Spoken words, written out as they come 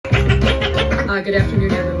Good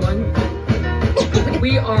afternoon, everyone.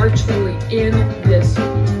 We are truly in this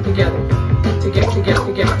together.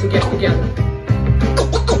 Together.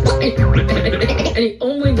 And the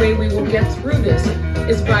only way we will get through this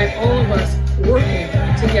is by all of us working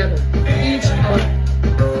together.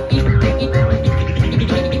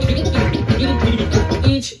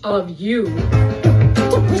 Each of you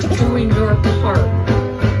doing your part.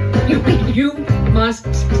 You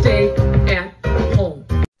must stay at home.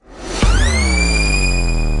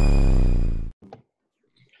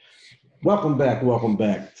 Welcome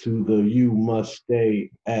back to the You Must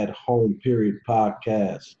Stay at Home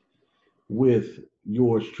podcast with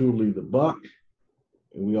yours truly, the Buck.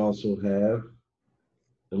 And we also have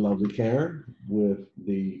the lovely Karen with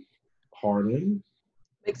the Hardin.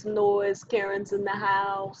 Make some noise, Karen's in the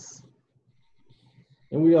house.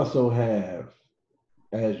 And we also have,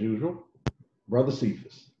 as usual, Brother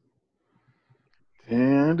Cephas.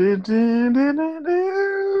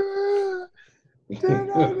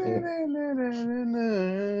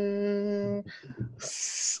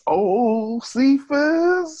 Oh,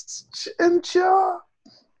 Cephas and Cha.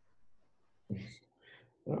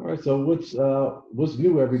 All right, so what's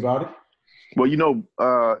new, everybody? Well,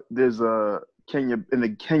 there's a Kenya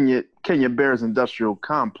Bears Industrial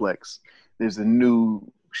Complex. There's a new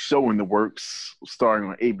show in the works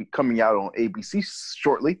coming out on ABC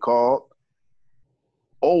shortly called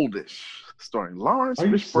Oldish, starring Lawrence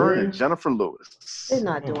Fishburne and Jennifer Lewis. They're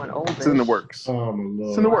not doing Oldish. It's in the works. Oh, my Lord.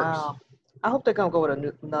 It's in the works. I hope they're going to go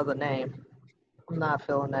with another name. I'm not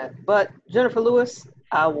feeling that. But Jennifer Lewis,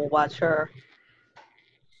 I will watch her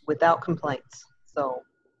without complaints. So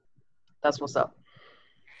that's what's up.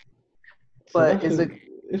 But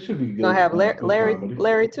it should be good. Gonna have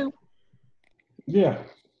Larry too? Yeah,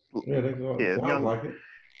 sounds like it.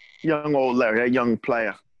 Young old Larry, that young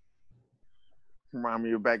player. Remind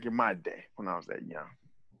me of back in my day when I was that young.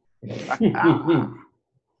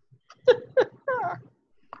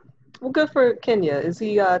 Well, good for Kenya. Is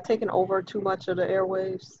he taking over too much of the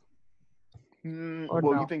airwaves?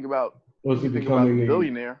 You think about Was he becoming the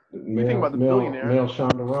billionaire? You think about the billionaire. Male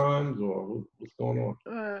Shonda Rhimes, or what's going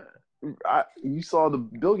on? You saw the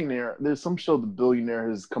billionaire. There's some show the billionaire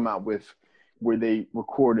has come out with where they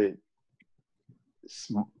recorded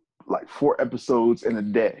like 4 episodes in a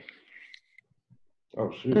day. Oh,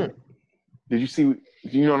 shit. Did you see? Do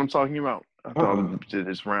you know what I'm talking about? I thought it did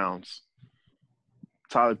its rounds.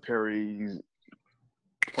 Tyler Perry's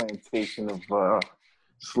plantation of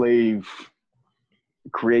slave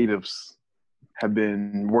creatives have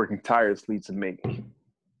been working tirelessly to make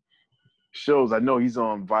shows. I know he's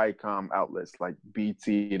on Viacom outlets like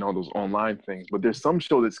BT and all those online things, but there's some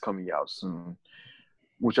show that's coming out soon,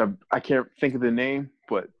 which I can't think of the name,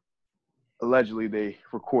 but allegedly they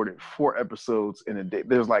recorded 4 episodes in a day.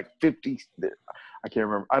 There's like 50. I can't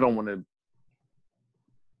remember. I don't want to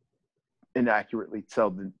inaccurately tell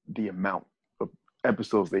the amount of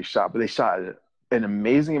episodes they shot, but they shot an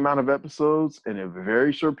amazing amount of episodes in a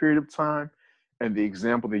very short period of time. And the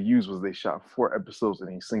example they used was they shot 4 episodes in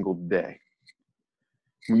a single day.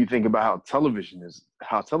 When you think about how television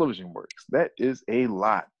works, that is a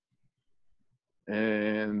lot.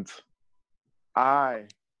 And I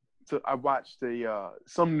watched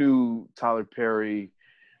some new Tyler Perry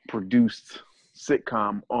produced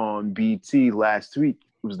sitcom on BT last week.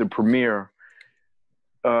 It was the premiere.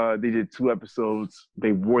 They did 2 episodes.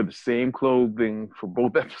 They wore the same clothing for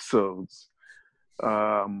both episodes.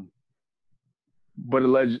 But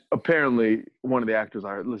apparently, one of the actors,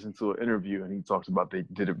 I listened to an interview, and he talks about they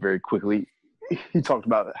did it very quickly. He talked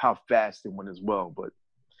about how fast it went as well. But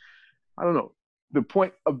I don't know. The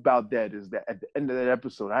point about that is that at the end of that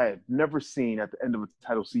episode, I had never seen at the end of a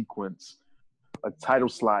title sequence a title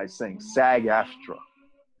slide saying SAG-AFTRA.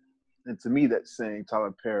 And to me, that's saying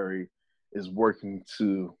Tyler Perry is working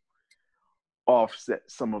to offset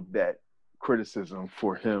some of that criticism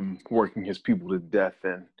for him working his people to death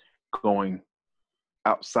and going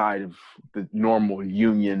outside of the normal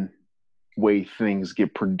union way things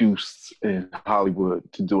get produced in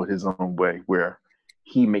Hollywood to do it his own way, where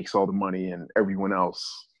he makes all the money and everyone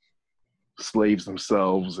else slaves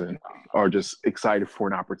themselves and are just excited for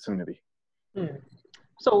an opportunity.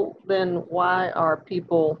 So then why are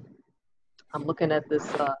people, I'm looking at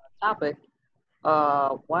this topic,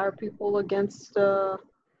 why are people against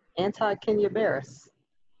anti-Kenya Barris?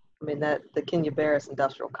 I mean, the Kenya Barris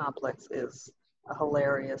Industrial Complex is a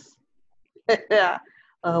hilarious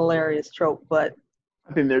trope, but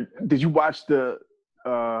I think did you watch the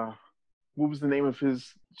what was the name of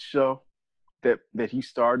his show that he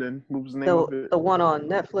starred in? What was the name of it? The one on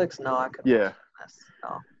Netflix? No, I couldn't. Yeah.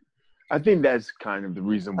 No. I think that's kind of the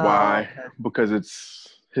reason why, Okay. because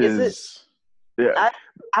it's Is it? his, yeah,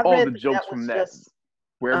 I all read the that jokes was from that, just.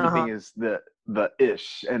 where everything is the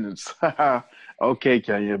ish, and it's okay,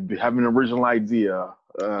 can you have an original idea?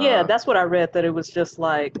 Yeah, that's what I read. That it was just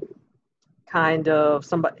like kind of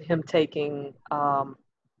him taking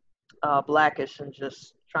Blackish and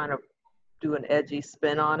just trying to do an edgy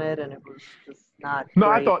spin on it, and it was just not No,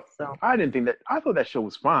 great. So I didn't think that. I thought that show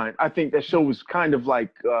was fine. I think that show was kind of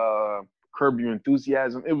like Curb Your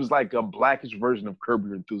Enthusiasm. It was like a Blackish version of Curb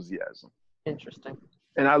Your Enthusiasm. interesting.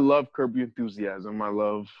 And I love Curb Your Enthusiasm. I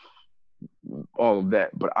love all of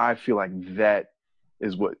that. But I feel like that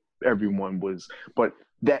is what everyone was. But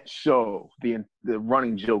that show, the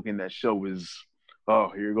running joke in that show is, oh,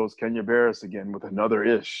 here goes Kenya Barris again with another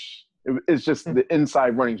ish. It's just the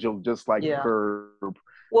inside running joke, just like Yeah. Curb.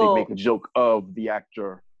 They Well, make a joke of the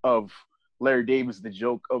actor, of Larry Davis, the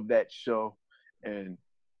joke of that show, and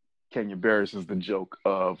Kenya Barris is the joke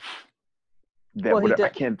of that. Well, I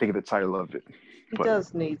can't think of the title of it. he But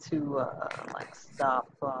does need to like stop.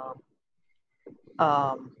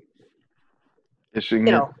 Um, ishing you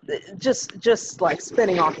it. know, just like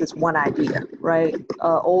spinning off this one idea, right?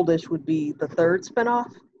 Oldish would be the third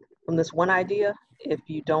spinoff from this one idea. If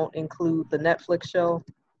you don't include the Netflix show,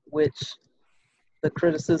 which the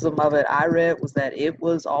criticism of it I read was that it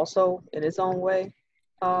was also in its own way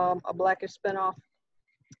a Blackish spinoff.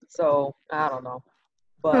 So I don't know,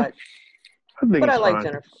 but I think I it's like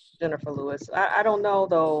fine. Jennifer Lewis. I don't know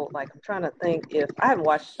though. Like I'm trying to think if I haven't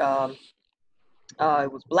watched.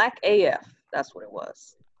 It was Black AF. That's what it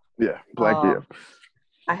was. Yeah, Black AF.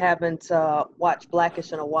 I haven't watched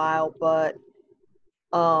Blackish in a while, but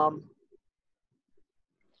um,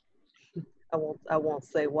 I won't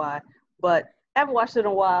say why, but I haven't watched it in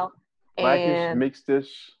a while. Blackish, And Mixed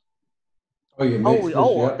Dish. Oh yeah, mixed dish,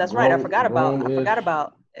 yep. that's right. I forgot about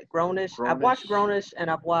Grownish. Grownish. I've watched Grownish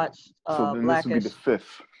and I've watched So then this would be Blackish. the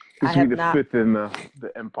fifth. I This would have be the not. fifth in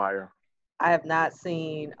the Empire. I have not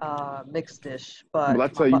seen Mixed Dish, but I'll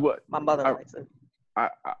tell you what. my mother likes it.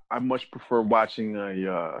 I much prefer watching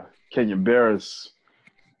a Kenya Barris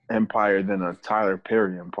Empire than a Tyler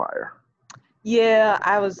Perry Empire. Yeah,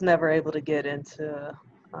 I was never able to get into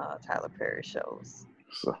Tyler Perry shows.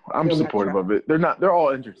 So I'm supportive of it. They're all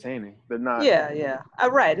entertaining. They're not. Yeah.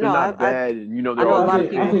 Right. They're not bad, and I they're know all a lot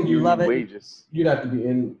of getting people union love it. wages. You'd have to be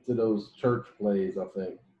into those church plays, I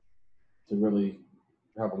think, to really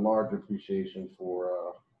have a large appreciation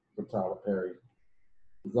for Tyler Perry.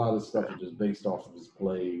 A lot of this stuff is just based off of his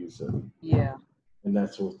plays and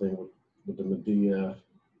that sort of thing with the Medea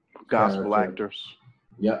gospel character. Actors.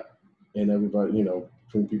 Yep, and everybody,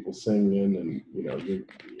 between people singing and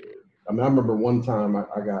I remember one time I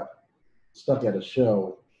got stuck at a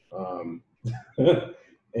show, and it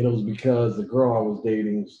was because the girl I was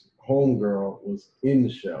dating's homegirl was in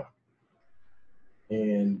the show,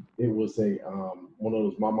 and it was a one of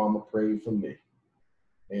those My Mama Prayed for Me.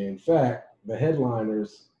 And in fact, the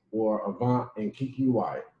headliners were Avant and Kiki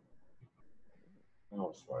Wyatt. I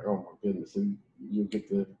was like, oh my goodness! And you get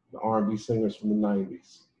the R&B singers from the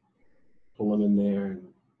 '90s pulling in there, and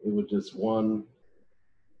it was just one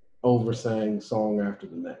oversang song after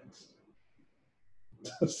the next.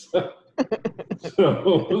 so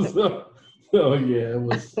yeah, it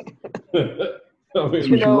was. I mean,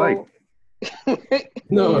 you like?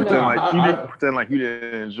 No, pretend like you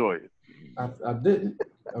didn't enjoy it. I didn't.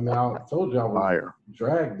 I mean, I told you I was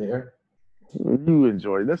dragged there. You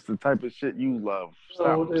enjoy it. That's the type of shit you love.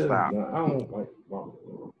 Stop. No, I don't like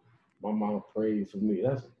my mom prays for me.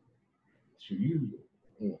 That's you.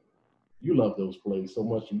 You love those plays so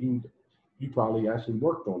much. You probably actually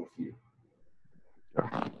worked on a few.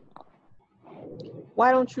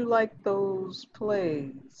 Why don't you like those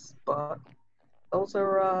plays, Buck? Those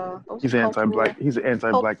are he's anti-black. He's an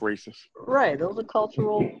anti-black racist. Right. Those are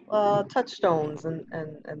cultural touchstones and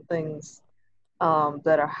things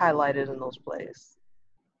that are highlighted in those plays.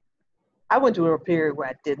 I went through a period where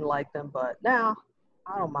I didn't like them, but now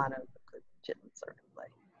I don't mind a good Chitlin Circuit play.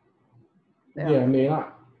 Yeah, I mean, I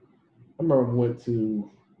remember we went to,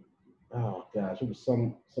 oh gosh, it was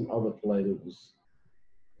some other play that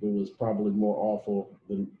was probably more awful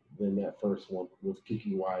than that first one with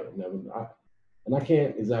Kiki Wyatt and Evan. And I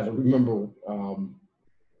can't exactly remember.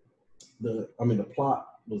 The plot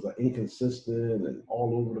was inconsistent and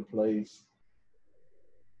all over the place.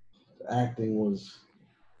 The acting was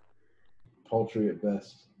paltry at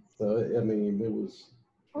best. So I mean, it was.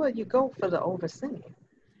 Well, you go for the oversinging.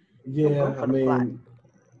 Yeah, I mean,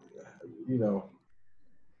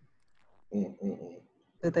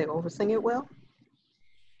 Did they oversing it well?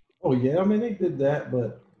 Oh yeah, I mean they did that,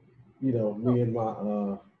 but me and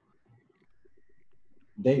my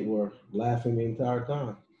date were laughing the entire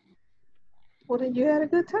time. Well, then you had a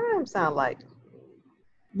good time, sound like.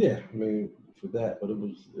 Yeah, I mean for that, but it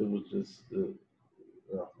was just oh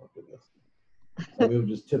my goodness. I mean, it was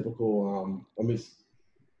just typical. I mean,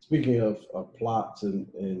 speaking of plots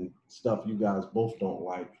and stuff you guys both don't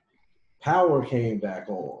like, Power came back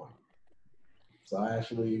on. So I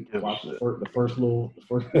actually watched the first little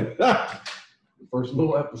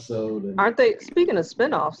episode. And Aren't they, speaking of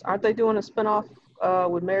spinoffs, aren't they doing a spinoff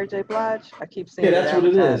with Mary J. Blige? I keep seeing that's what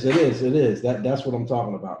it is. It is. That's what I'm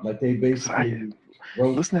talking about. Like they basically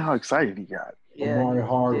wrote. Listen to how excited he got. Yeah, Amari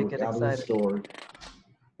Hardwick get out of the story.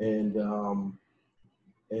 And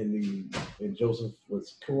Joseph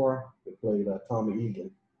was Cora that played Tommy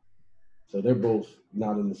Egan. So they're both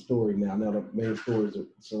not in the story now. Now the main stories are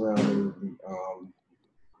surrounding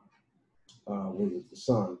the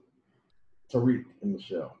son, Tariq, in the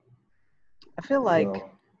show. I feel like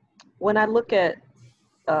when I look at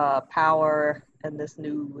Power and this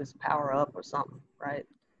new is Power Up or something, right?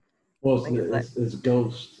 Well, it's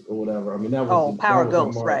Ghost or whatever. I mean, that was Power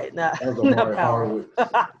Ghost, right? That was Amari Hardwick.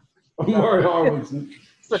 Amari Hardwick's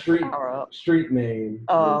street name.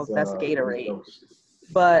 That's Gatorade.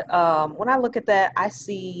 But when I look at that, I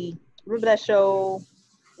see, remember that show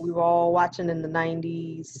we were all watching in the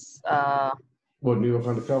 90s? What, New York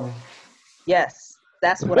Undercover? Yes,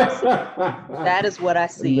 that's what I see. That is what I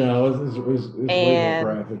see. No, it's way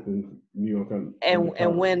more graphic than New York Undercover.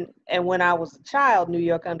 And when I was a child, New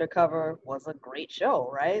York Undercover was a great show,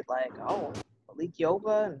 right? Like, Malik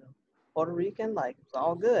Yoba and Puerto Rican, like, it was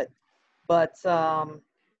all good. But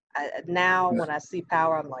now when I see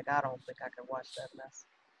Power, I'm like, I don't think I can watch that mess.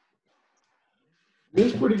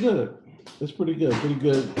 It's pretty good. Pretty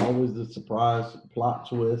good. Always the surprise plot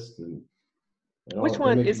twist and which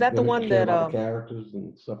one is that? The one that characters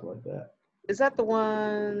and stuff like that. Is that the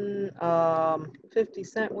one 50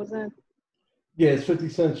 Cent was in? Yeah, it's 50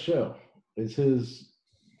 Cent's show. It's his.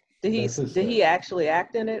 Did he actually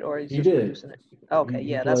act in it, or he's just producing it?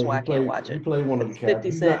 Okay, that's why I can't watch it. He played one of the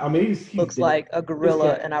characters. 50 Cent he looks like a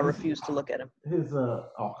gorilla, and I refuse to look at him.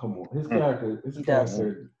 Come on. His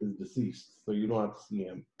character is deceased, so you don't have to see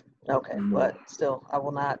him. Okay, but still, I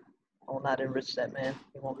will not enrich that man.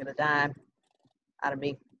 He won't get a dime out of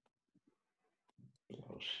me.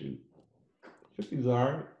 Oh shoot. 50's all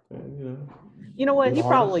right. And, you know what? He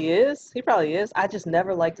probably is. I just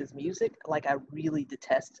never liked his music. Like, I really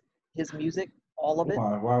detest his music, all of it.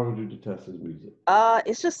 Why would you detest his music?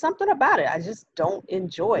 It's just something about it. I just don't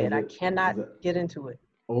enjoy it. I cannot get into it.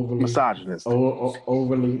 Overly misogynist.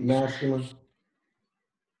 Overly masculine.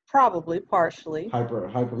 Probably, partially.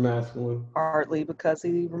 Hyper masculine. Partly because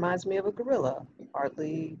he reminds me of a gorilla.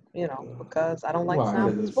 Partly, because I don't like the sound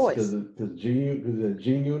of his voice. Because the G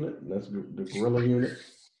unit, that's the gorilla unit.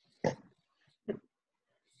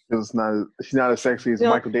 She's not as sexy as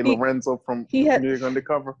Michael De Lorenzo from New York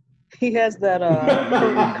Undercover. He has that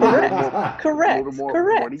correct.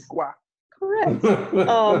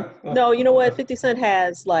 No, you know what? 50 Cent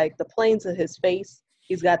has like the planes of his face.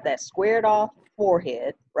 He's got that squared off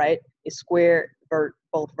forehead, right? It's squared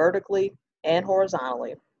both vertically and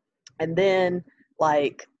horizontally. And then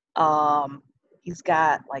like he's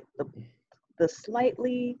got like the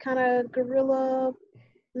slightly kind of gorilla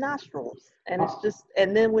nostrils. And it's just,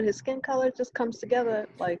 and then with his skin color, it just comes together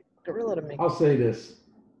like gorilla to me. I'll say this,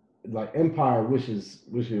 like Empire wishes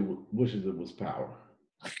it was Power.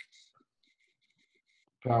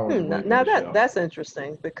 Now that's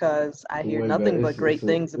interesting because I hear nothing but great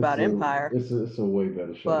things about Empire. It's a way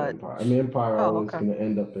better show than Empire. I mean, Empire always going to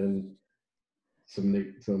end up in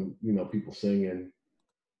some people singing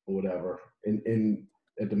or whatever, in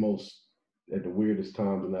at the weirdest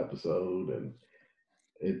times in the episode, and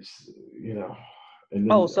it's And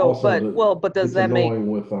then but does that make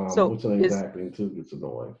with what's the name of acting too gets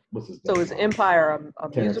annoying. What's his name? So is Empire a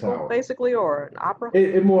musical Howard. Basically, or an opera?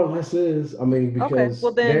 It more or less is. I mean, because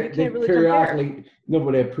then you can't really periodically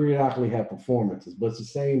they periodically have performances, but it's the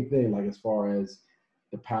same thing. Like as far as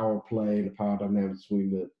the power play, the power dynamics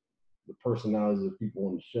between the personalities of people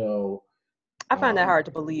on the show. I find that hard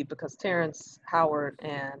to believe because Terrence Howard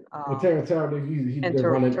and Terrence Howard and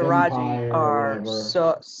Taraji are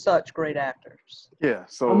such great actors. Yeah,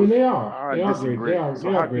 so I mean they are. They are great.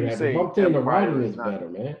 They are great actors. I'm saying the writing is better,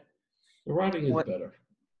 man. The writing is better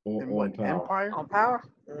on Power. Empire? On Power?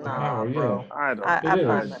 No, Power, bro. I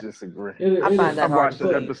disagree. I find that I hard watched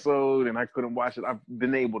the episode and I couldn't watch it. I've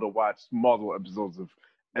been able to watch multiple episodes of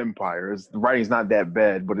Empire. The writing's not that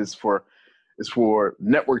bad, but it's for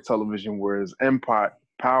network television, whereas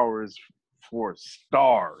Power is for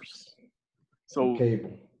stars. So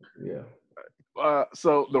cable, yeah.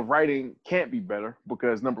 So the writing can't be better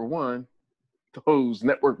because number one, those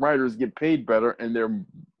network writers get paid better and they're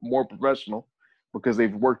more professional because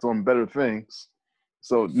they've worked on better things.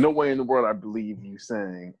 So no way in the world I believe you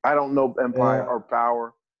saying I don't know Empire or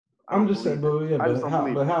Power. I'm just saying, but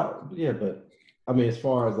yeah, but I mean, as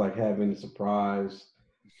far as like having a surprise,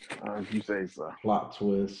 you say so. Plot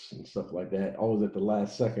twists and stuff like that, always at the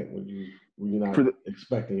last second when you're not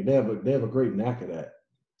expecting it. They have a great knack of that.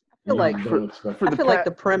 I feel like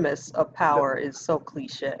the premise of Power is so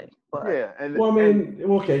cliche. But yeah,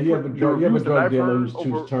 you have a drug dealer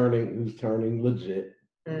who's turning legit,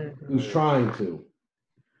 who's trying to,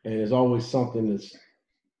 and there's always something that's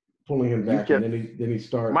pulling him back, and then he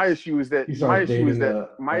starts. My issue is that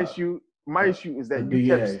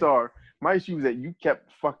you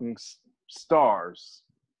kept fucking stars.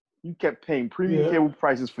 You kept paying premium cable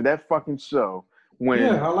prices for that fucking show.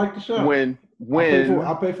 I like the show.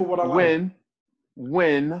 I'll pay for what I like.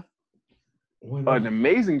 When an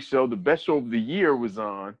amazing show, the best show of the year, was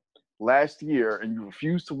on last year, and you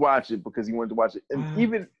refused to watch it because you wanted to watch it, and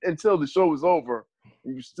even until the show was over,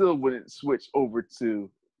 you still wouldn't switch over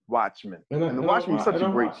to Watchmen. And The Watchmen was such a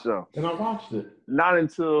great show. And I watched it. Not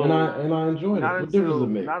until and I enjoyed it. What difference does it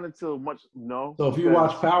make? Not until much So if you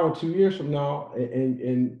watch Power 2 years from now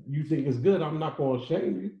and you think it's good, I'm not going to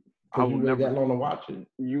shame you. I will never that long to watch it.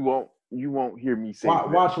 You won't hear me say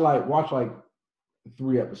watch like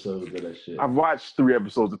 3 episodes of that shit. I've watched 3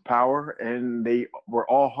 episodes of Power, and they were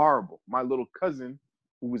all horrible. My little cousin,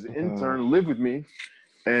 who was an intern, lived with me,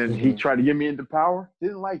 and he tried to get me into Power.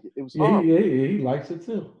 Didn't like it. It was horrible. He likes it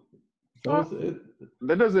too. So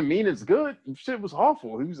that doesn't mean it's good. Shit was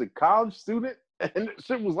awful. He was a college student, and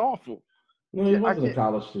shit was awful. No, he wasn't a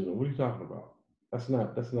college student. What are you talking about? That's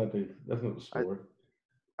not the story.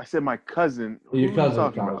 I said my cousin. Your cousin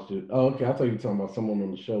a college student. Oh, okay. I thought you were talking about someone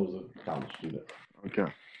on the show was a college student. Okay.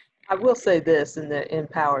 I will say this in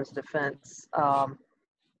Power's defense.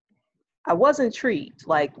 I was intrigued.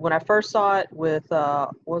 Like when I first saw it with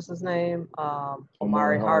what's his name?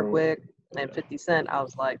 Omari Hardwick and 50 Cent, I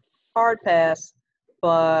was like, hard pass.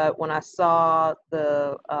 But when I saw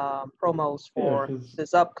the promos for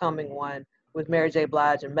this upcoming one with Mary J.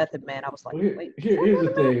 Blige and Method Man, I was like, wait. Here's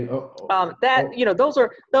the thing. Those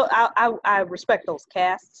are I respect those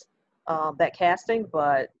casts, that casting,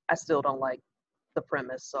 but I still don't like the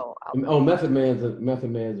premise. So Method Man's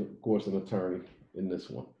of course an attorney in this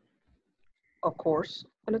one. Of course,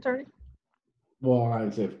 an attorney. Well, I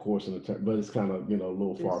didn't say of course an attorney, but it's kind of a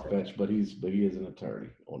little far fetched. But he is an attorney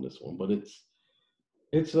on this one. But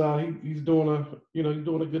he's doing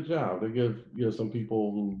a good job. They give some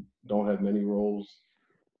people who don't have many roles,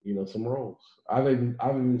 some roles. I've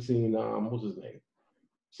even seen what's his name,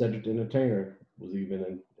 Cedric the Entertainer was even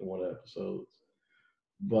in one of the episodes.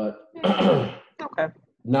 But okay,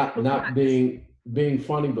 not being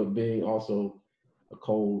funny, but being also a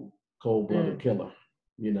cold-blooded killer.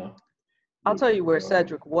 I'll tell you where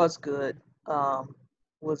Cedric was good.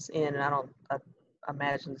 Was in, and I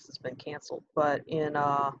imagine this has been canceled, but in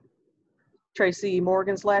Tracy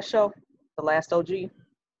Morgan's last show, The Last OG,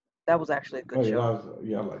 that was actually a good show. I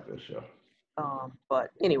like that show.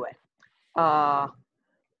 But anyway, I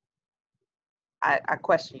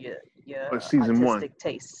question your season artistic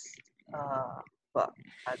tastes, but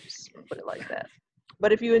I just put it like that.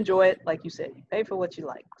 But if you enjoy it, like you said, you pay for what you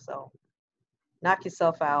like, so knock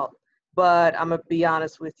yourself out. But I'm gonna be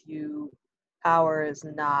honest with you, Power is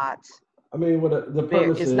not. I mean, the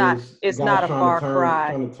premise it's not a far cry.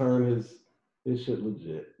 Trying to turn his shit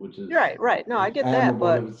legit, which is right. No, I get that,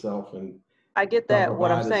 but I get that.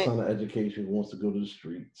 What I'm saying, son of education wants to go to the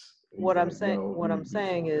streets. What I'm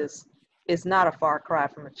saying is, it's not a far cry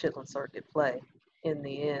from a Chitlin Circuit play in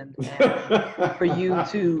the end. And for you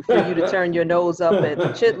to turn your nose up at the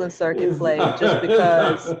Chitlin Circuit play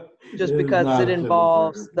just because it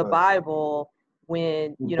involves the Bible,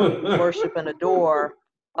 when you worship and adore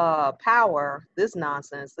power, this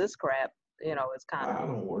nonsense, this crap, it's kind of. I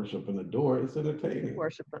don't worship and adore it. It's entertaining. You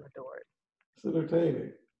worship and adore it. It's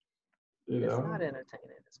entertaining. It's not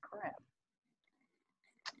entertaining. It's crap.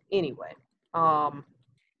 Anyway, gosh,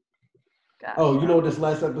 this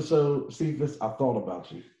last episode, Cephas, I thought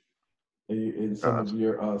about you and some of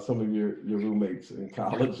your roommates in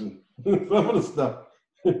college and some of the stuff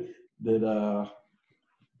that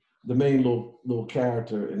the main little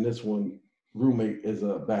character in this one, roommate, is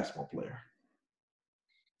a basketball player.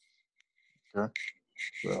 Okay.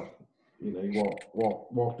 So, he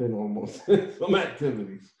walked in on some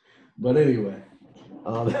activities. But anyway,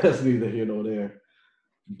 that's neither here nor there.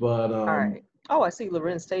 But all right. Oh, I see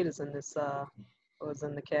Lorenz Tate is in this. Was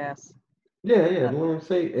in the cast. Yeah. Lorenz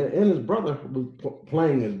Tate and his brother was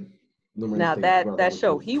playing as Lorenz Now Tate's brother. that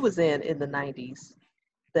show he was in the 90s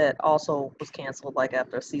that also was canceled like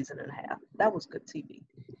after a season and a half. That was good TV.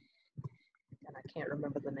 And I can't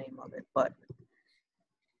remember the name of it, but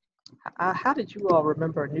how did you all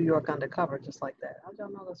remember New York Undercover just like that? I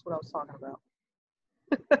don't know. That's what I was talking about.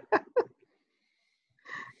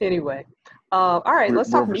 Anyway, all right, let's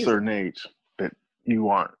talk We're of a music. certain age that you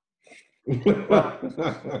aren't.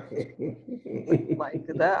 Like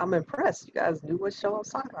that, I'm impressed. You guys knew what show I was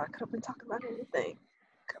talking about. I could have been talking about anything.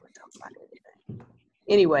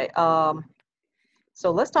 Anyway,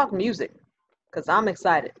 so let's talk music because I'm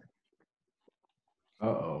excited.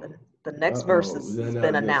 Uh-oh. The next verses has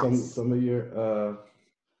been announced. Some of your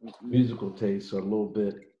musical tastes are a little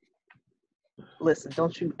bit. Listen,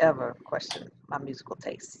 don't you ever question my musical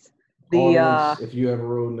tastes. If you ever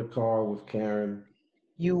rode in the car with Karen,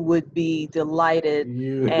 you would be delighted.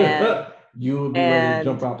 You would be ready to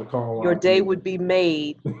jump out the car. Your day would be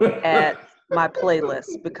made at my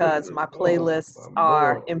playlist because my playlists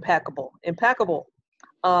are impeccable.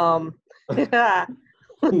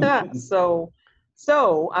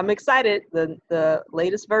 So I'm excited. The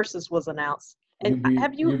latest verses was announced. And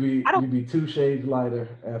you'd be 2 shades lighter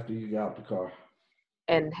after you got out the car.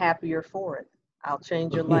 And happier for it. I'll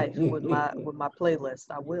change your life with my playlist.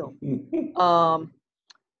 I will.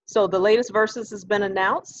 So the latest verses has been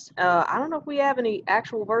announced. I don't know if we have any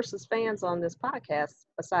actual verses fans on this podcast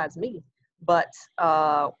besides me, but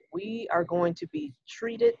we are going to be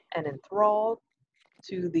treated and enthralled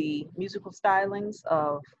to the musical stylings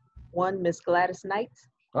of one Miss Gladys Knight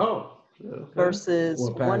versus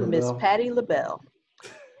one Miss Patti LaBelle.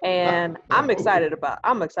 And I'm excited about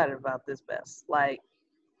this best. Like,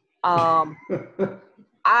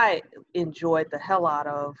 I enjoyed the hell out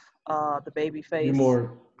of the Babyface. You're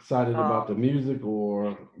more excited about the music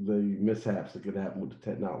or the mishaps that could happen with the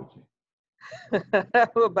technology?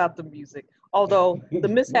 About the music. Although the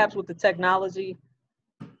mishaps with the technology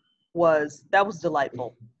was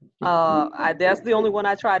delightful. That's the only one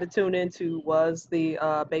I tried to tune into was the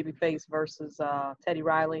Babyface versus Teddy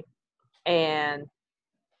Riley, and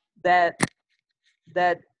that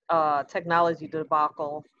technology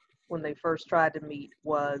debacle when they first tried to meet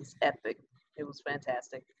was epic. It was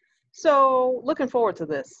fantastic. So looking forward to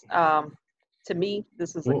this. To me,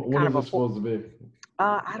 this is what is it supposed to be?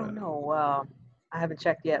 I don't know. I haven't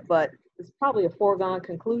checked yet, but it's probably a foregone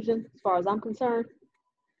conclusion as far as I'm concerned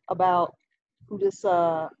about who has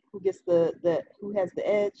the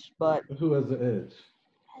edge. But who has the edge?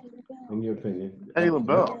 In your opinion? Patti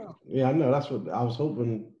LaBelle. Yeah, I know. That's what I was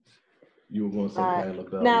hoping you were going to say. Patti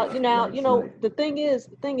LaBelle. Now, the thing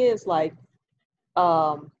is, like,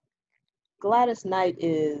 Gladys Knight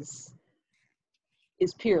is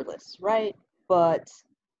peerless, right? But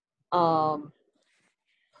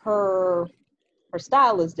her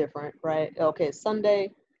style is different, right? Okay,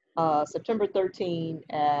 Sunday, September 13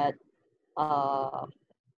 at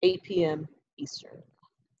 8 p.m. Eastern,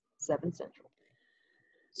 7 Central.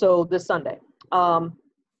 So this Sunday. But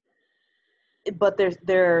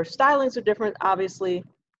their stylings are different, obviously.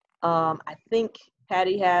 I think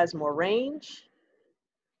Patti has more range,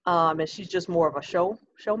 and she's just more of a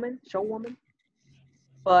showwoman.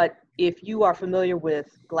 But if you are familiar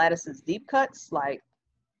with Gladys's deep cuts, like,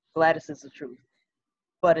 Gladys is the truth.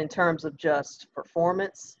 But in terms of just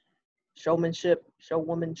performance, showmanship,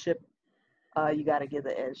 showwomanship, you got to give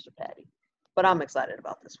the edge to Patti. But I'm excited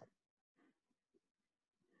about this one.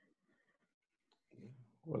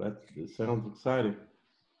 Well, it sounds exciting.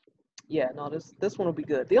 Yeah, no, this one will be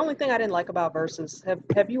good. The only thing I didn't like about Versus,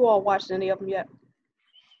 have you all watched any of them yet?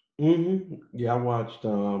 Mm-hmm. Yeah, I watched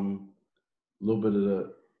a little bit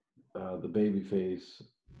of the Babyface,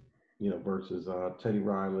 versus Teddy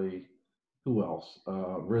Riley. Who else?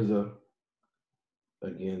 RZA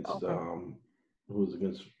against who was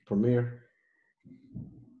against Premier.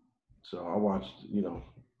 So I watched, a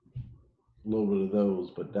little bit of those,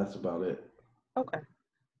 but that's about it. Okay.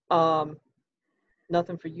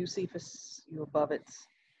 Nothing for you, Cephas. You above it?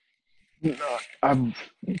 I've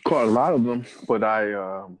caught a lot of them, but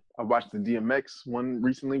I watched the DMX one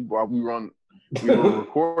recently while we were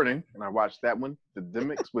recording, and I watched that one, the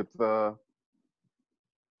DMX with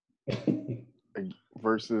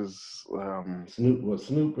versus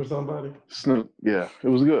Snoop or somebody. Snoop, yeah, it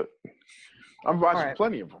was good. I've watched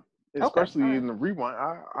plenty of them, especially in the rewind.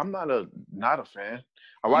 I'm not a fan.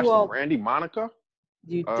 I watched the Randy Monica.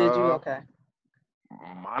 Did you? Okay.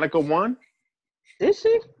 Monica won. Did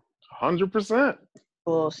she? 100%.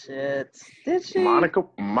 Bullshit. Did she?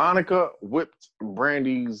 Monica whipped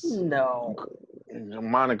Brandy's. No.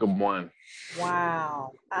 Monica won.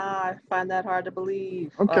 Wow. I find that hard to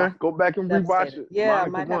believe. Okay, go back and rewatch Devastated. it. Yeah, Monica I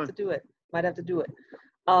might won. have to do it.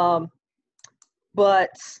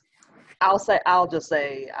 But I'll just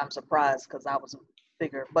say I'm surprised because I was a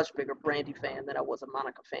much bigger Brandy fan than I was a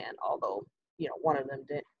Monica fan. Although one of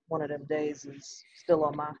them days is still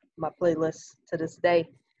on my playlist to this day.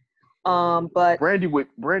 But Brandy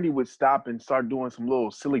would stop and start doing some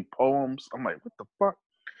little silly poems. I'm like, what the fuck?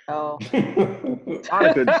 oh,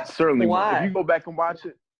 Monica certainly won. Why? If you go back and watch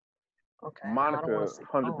it, okay. I don't Monica wanna see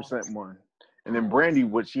 100% poems. won. And then Brandy,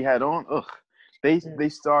 what she had on, they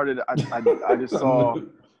started. I just saw.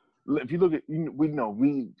 If you look at,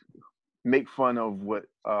 we make fun of what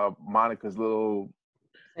Monica's little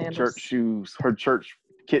Sandals. church shoes, her church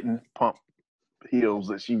kitten pump heels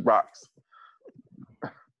that she rocks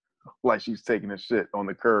like she's taking a shit on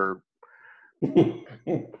the curb.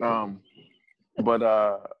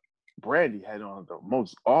 But Brandy had on the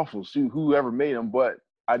most awful shoe, whoever made them. But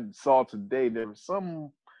I saw today there was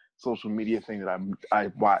some social media thing that I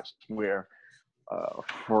watched where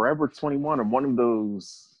Forever 21 or one of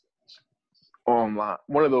those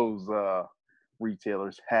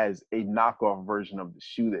retailers has a knockoff version of the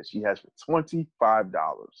shoe that she has for $25.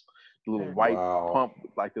 The little white pump,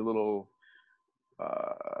 like the little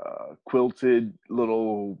quilted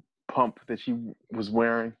little pump that she was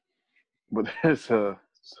wearing. But it's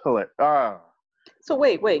hilarious. So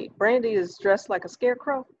wait. Brandy is dressed like a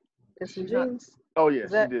scarecrow in some jeans. Oh yeah,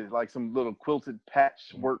 she did like some little quilted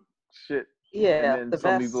patchwork shit. Yeah, and then the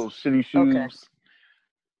some of vest. these little shitty shoes.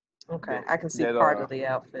 Okay, I can see part of the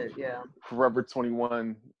outfit. Yeah. Forever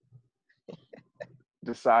 21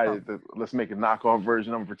 decided that let's make a knockoff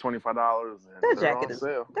version of them for $25. That jacket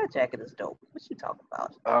is dope. What you talking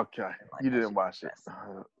about? Okay, you didn't watch it.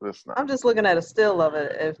 That's not. I'm just looking at a still of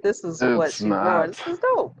it. If this is what she wore, this is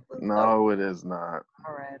dope. No, it is not.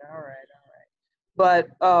 All right. But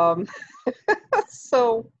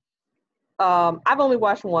so I've only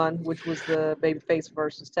watched one, which was the Babyface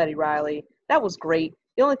versus Teddy Riley. That was great.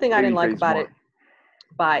 The only thing I didn't like about it,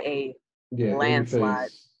 by a landslide,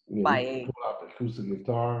 pulled out the acoustic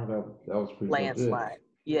guitar. That was pretty landslide.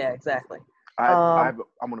 Yeah, exactly. I'm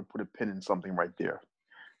gonna put a pin in something right there.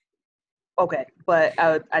 Okay, but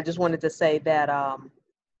I just wanted to say that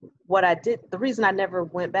what I did, the reason I never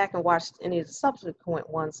went back and watched any of the subsequent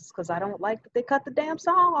ones is because I don't like that they cut the damn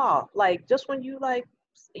song off. Like, just when you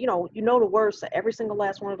know the words to every single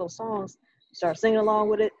last one of those songs, you start singing along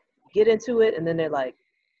with it, get into it, and then they're like,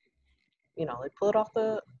 they pull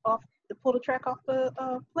the track off the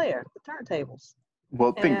player, the turntables.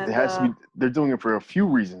 Well, I think it has to be. They're doing it for a few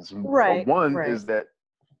reasons. Right. One is that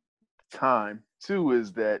time. Two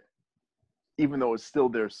is that even though it's still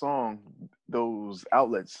their song, those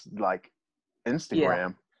outlets like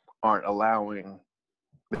Instagram aren't allowing.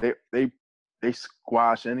 They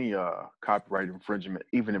squash any copyright infringement,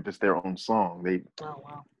 even if it's their own song. Oh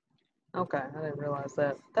wow. Okay, I didn't realize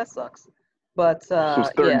that. That sucks. But so it's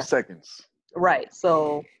 30 seconds. Right.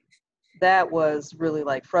 So that was really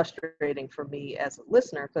like frustrating for me as a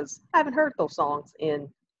listener because I haven't heard those songs in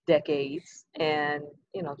decades. And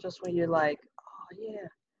just when you're like, oh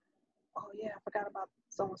yeah, I forgot about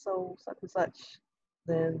so and so, such and such,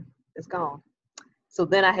 then it's gone. So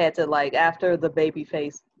then I had to, like, after the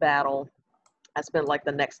Babyface battle, I spent like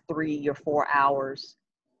the next 3 or 4 hours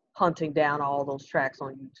hunting down all those tracks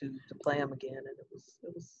on YouTube to play them again, and it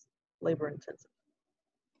was labor intensive.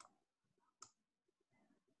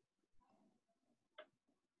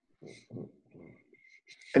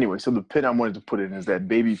 Anyway, so the pin I wanted to put in is that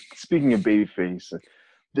speaking of Babyface,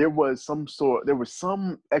 there was some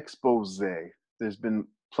expose. There's been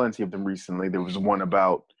plenty of them recently. There was one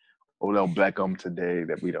about Odell Beckham today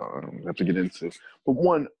that we don't have to get into. But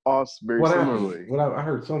one us very similarly. Well, I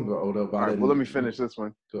heard something about Odell. All right, well, let me finish this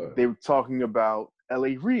one. They were talking about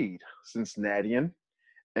L.A. Reid, Cincinnatian,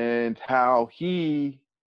 and how he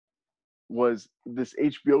was this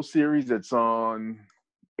HBO series that's on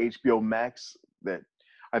HBO Max that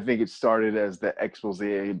I think it started as the expose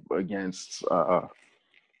against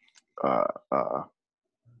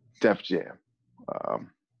Def Jam.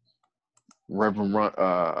 Reverend Run,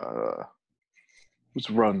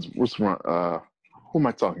 who am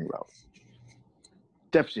I talking about?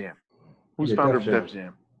 Def Jam. Who's the founder of Def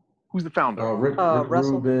Jam? Who's the founder? Rick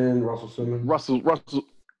Rubin, Russell Simmons.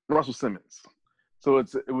 Russell Simmons. So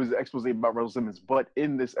it was an expose about Russell Simmons, but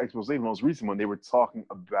in this expose, the most recent one, they were talking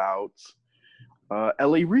about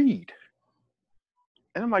L.A. Reid.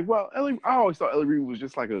 And I'm like, well, I always thought L.A. Reid was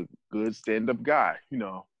just like a good stand-up guy,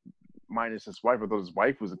 minus his wife. I thought his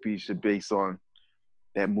wife was a piece of shit based on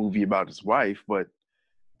that movie about his wife, but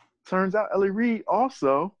turns out Ellie Reed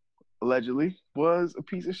also allegedly was a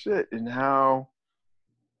piece of shit, and how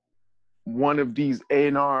one of these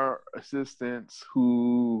A&R assistants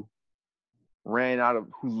who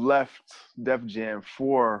left Def Jam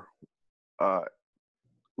for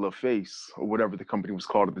LaFace, or whatever the company was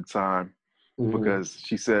called at the time, because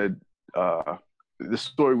she said the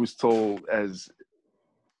story was told as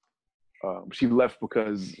she left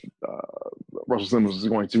because Russell Simmons was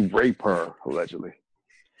going to rape her, allegedly.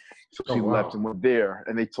 So she left and went there,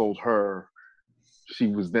 and they told her she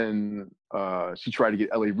was then, she tried to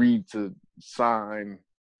get Ellie Reed to sign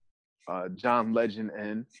John Legend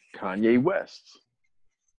and Kanye West.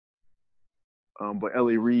 But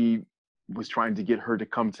Ellie Reed was trying to get her to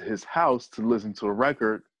come to his house to listen to a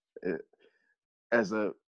record as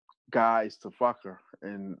a guise to fuck her,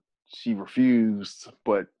 and she refused.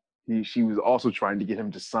 But she was also trying to get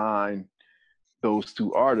him to sign those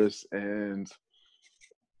two artists, and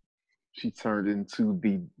she turned into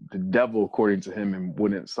the devil, according to him, and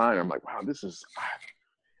wouldn't sign her. I'm like, wow, this is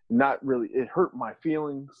not really. It hurt my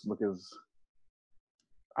feelings because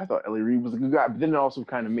I thought Ellie Reed was a good guy, but then it also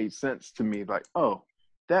kind of made sense to me, like, oh,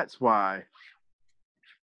 that's why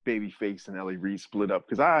Babyface and Ellie Reed split up,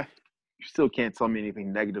 because you still can't tell me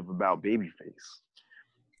anything negative about Babyface.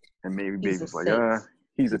 And maybe Baby's like,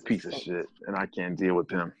 he's a piece of shit, and I can't deal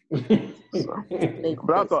with him. So.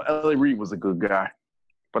 But I thought Ellie Reed was a good guy.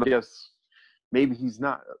 But I guess maybe he's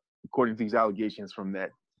not, according to these allegations from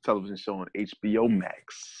that television show on HBO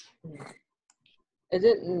Max. He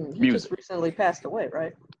just recently passed away,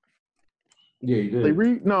 right? Yeah, he did. Ellie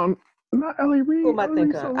Reed? No, not Ellie Reed. Who am I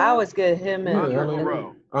thinking of? I always get him and Andre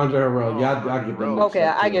Harrell. Andre Harrell. Yeah, I get them. Okay,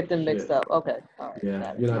 I get them mixed up. Okay, all right.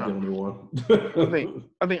 Yeah, you're not the only one.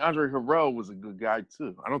 I think Andre Harrell was a good guy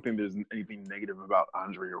too. I don't think there's anything negative about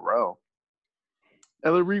Andre Harrell.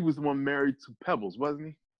 Ellie Reed was the one married to Pebbles, wasn't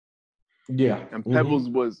he? Yeah. And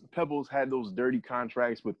Pebbles had those dirty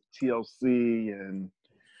contracts with TLC, and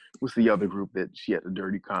what's the other group that she had a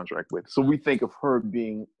dirty contract with? So we think of her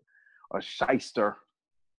being a shyster.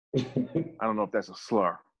 I don't know if that's a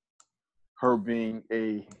slur. Her being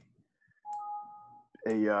a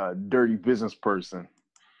dirty business person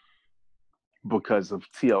because of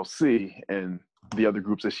TLC and the other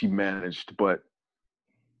groups that she managed. But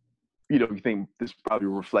you think this is probably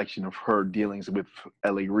a reflection of her dealings with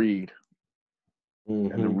Ellie Reed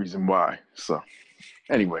and the reason why. So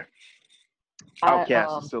anyway,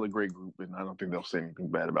 Outkast is still a great group, and I don't think they'll say anything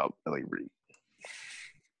bad about Ellie Reed.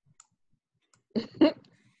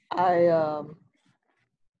 I'm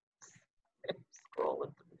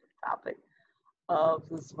scrolling through the topic of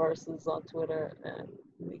this verses on Twitter, and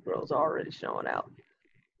Negroes are already showing out.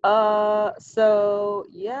 So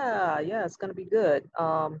yeah, it's gonna be good.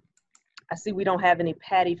 I see we don't have any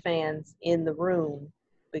Patty fans in the room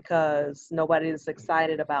because nobody is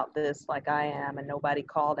excited about this like I am, and nobody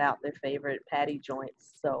called out their favorite Patty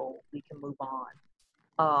joints, so we can move on.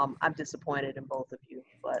 I'm disappointed in both of you,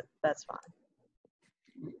 but that's fine.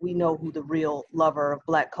 We know who the real lover of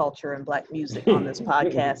Black culture and Black music on this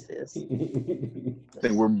podcast is. I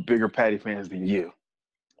think we're bigger Patty fans than you.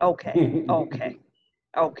 Okay.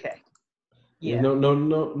 Yeah.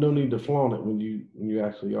 No need to flaunt it when you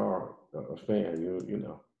actually are a fan. You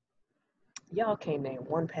know. Y'all can't name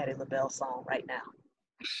one Patti LaBelle song right now.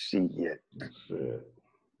 Shit.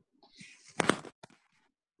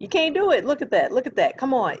 You can't do it. Look at that.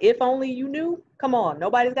 Come on. If only you knew. Come on.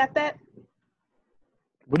 Nobody's got that.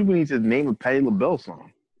 What do we need to name a Patti LaBelle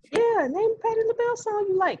song? Yeah, name a Patti LaBelle song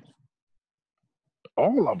you like.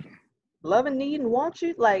 All of them. Love and Need and Want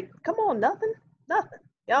You. Like, come on, nothing.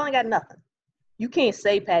 Y'all ain't got nothing. You can't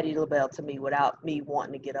say Patti LaBelle to me without me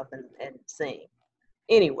wanting to get up and sing.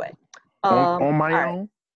 Anyway. On my own? Right.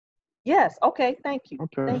 Yes. Okay. Thank you.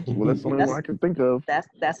 Okay. Thank you. Well, that's the only one I can think of.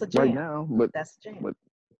 That's a jam. Right now, but that's a jam. But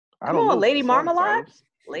come on, Lady Marmalade.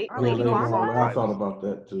 Lady Marmalade. I thought about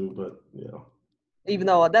that too, but yeah. Even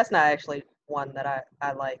though that's not actually one that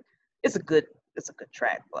I like. It's a good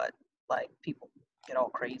track, but like people get all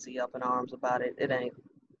crazy up in arms about it. It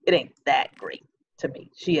ain't that great to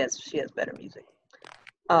me. She has better music.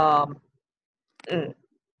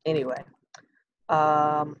 Anyway.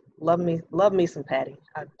 Love me some Patti.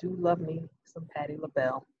 I do love me some Patti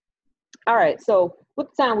LaBelle. All right, so with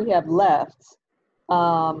the time we have left,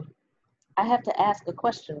 I have to ask a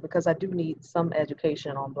question because I do need some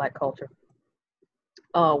education on Black culture.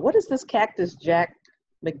 What is this Cactus Jack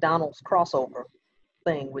McDonald's crossover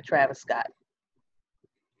thing with Travis Scott?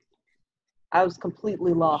 I was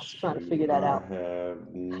completely lost trying to figure that out. I have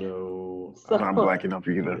no... I'm blanking up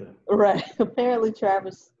either. Right. Apparently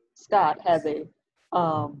Travis Scott has a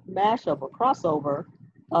mashup or crossover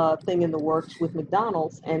thing in the works with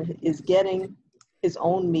McDonald's and is getting his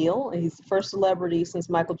own meal. And he's the first celebrity since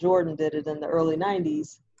Michael Jordan did it in the early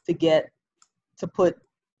 90s to put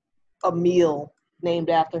a meal named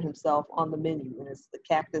after himself on the menu. And it's the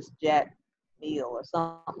Cactus Jack meal or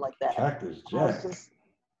something like that. Cactus I was Jack. just,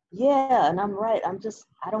 yeah, and I'm right.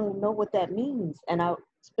 I don't know what that means. And I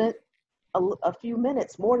spent a few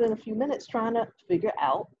minutes, more than a few minutes, trying to figure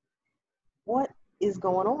out what is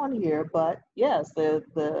going on here. But yes,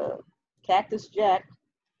 the Cactus Jack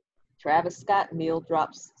Travis Scott meal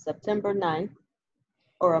drops September 9th,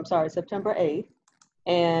 or I'm sorry, September 8th.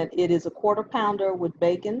 And it is a quarter pounder with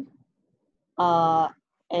bacon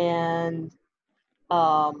and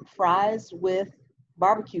fries with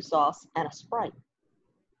barbecue sauce and a Sprite.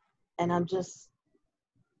 And I'm just,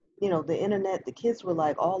 the internet, the kids were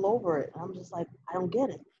like all over it. I'm just like, I don't get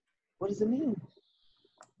it. What does it mean?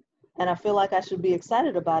 And I feel like I should be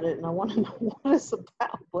excited about it, and I want to know what it's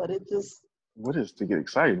about, but it just... What is to get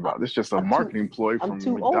excited about? This is just a marketing ploy from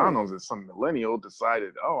McDonald's. That some millennial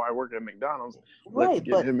decided, oh, I work at McDonald's. Let's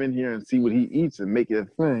get him in here and see what he eats and make it a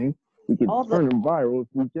thing. We can turn him viral if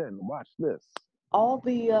we can. Watch this. All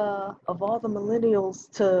the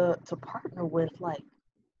millennials to partner with, like,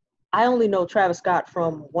 I only know Travis Scott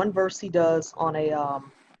from one verse he does on a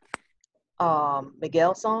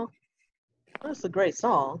Miguel song. It's a great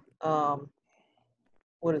song.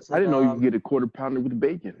 What is it? I didn't know you could get a quarter pounder with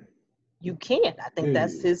bacon. You can. I think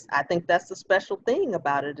that's his. I think that's the special thing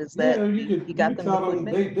about it is that he got them to put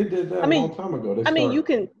bacon. They did that a long time ago.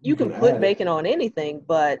 You can put bacon on anything,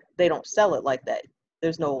 but they don't sell it like that.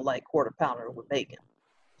 There's no like quarter pounder with bacon.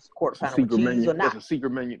 It's a quarter pounder with cheese menu. or not. That's a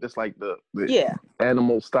secret menu. That's like the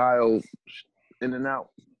animal style in and out.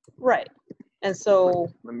 Right. And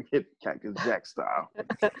so let me hit Cactus Jack style.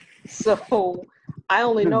 So I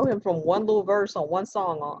only know him from one little verse on one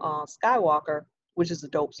song on Skywalker, which is a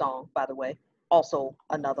dope song, by the way. Also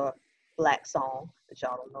another black song that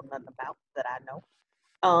y'all don't know nothing about that I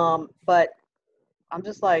know. But I'm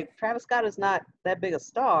just like, Travis Scott is not that big a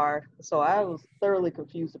star, so I was thoroughly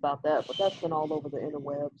confused about that. But that's been all over the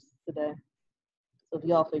interwebs today. So if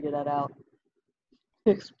y'all figure that out,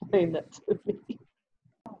 explain that to me.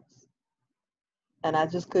 And I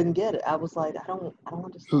just couldn't get it. I was like, I don't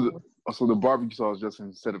understand. So the barbecue sauce just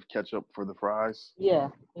instead of ketchup for the fries? Yeah.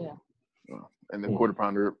 And the quarter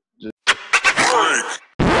pounder just...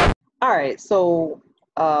 All right, so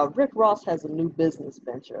Rick Ross has a new business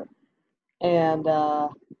venture. And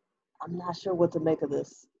I'm not sure what to make of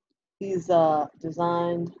this. He's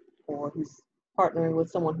partnering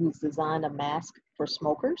with someone who's designed a mask for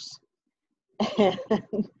smokers. And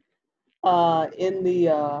in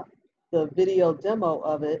the video demo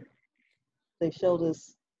of it, they show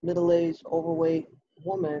this middle-aged, overweight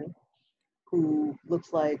woman who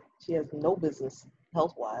looks like she has no business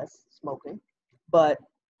health-wise smoking, but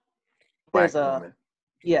there's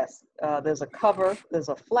there's a cover, there's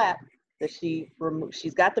a flap that she removes.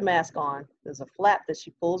 She's got the mask on. There's a flap that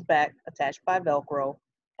she pulls back, attached by Velcro,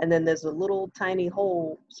 and then there's a little tiny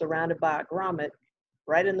hole surrounded by a grommet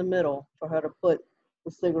right in the middle for her to put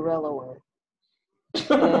the cigarillo in.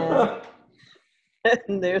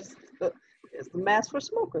 And there's the mask for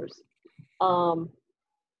smokers. And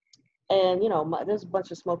there's a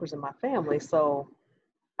bunch of smokers in my family, so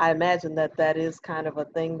I imagine that is kind of a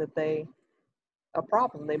thing a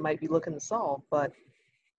problem they might be looking to solve, but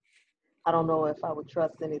I don't know if I would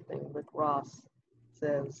trust anything Rick Ross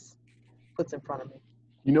puts in front of me.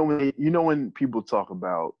 When people talk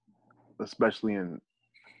about, especially in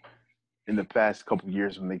the past couple of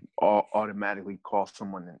years, when they all automatically call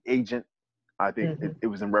someone an agent, I think it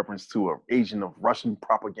was in reference to an agent of Russian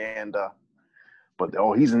propaganda. But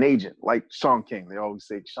he's an agent, like Sean King. They always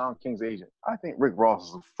say Sean King's agent. I think Rick Ross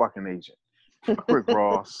is a fucking agent. Fuck Rick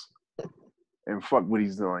Ross and fuck what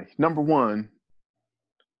he's doing. Number one,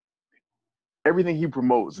 everything he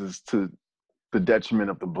promotes is to the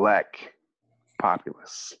detriment of the black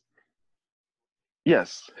populace.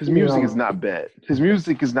 Yes, his music is not bad. His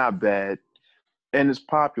music is not bad, and it's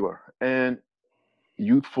popular. And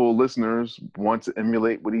youthful listeners want to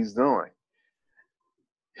emulate what he's doing.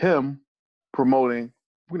 Him promoting,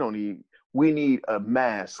 we need a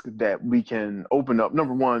mask that we can open up.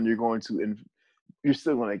 Number one, you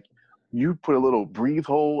put a little breathe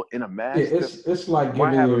hole in a mask. Yeah, it's like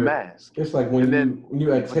why have a mask? It's like when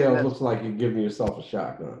you exhale, it looks like you're giving yourself a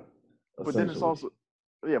shotgun. But then it's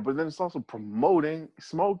also promoting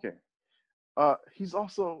smoking. He's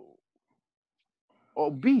also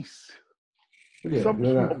obese. Some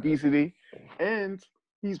obesity, and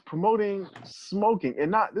he's promoting smoking,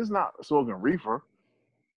 and this is not smoking reefer.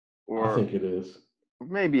 I think it is.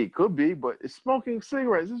 maybe it could be, but it's smoking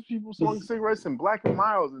cigarettes. There's people smoking cigarettes and Black and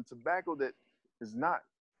Milds and tobacco that is not.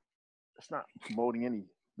 It's not promoting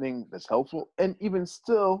anything that's helpful. And even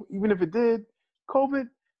still, even if it did, COVID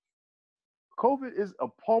is a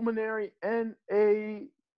pulmonary and a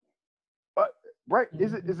right?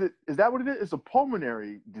 Is that what it is? It's a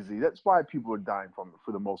pulmonary disease. That's why people are dying from it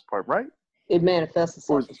for the most part, right? It manifests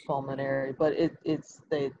itself as pulmonary, but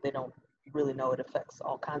they don't really know it affects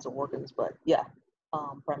all kinds of organs. But yeah,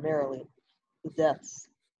 primarily the deaths.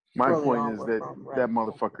 My point is that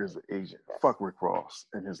motherfucker is an agent. Yes. Fuck Rick Ross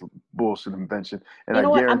and his bullshit invention. And I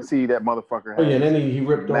guarantee that motherfucker has. Oh yeah, and then he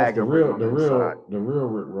ripped off the real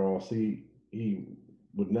Rick Ross. He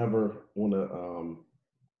would never want to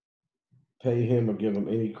pay him or give him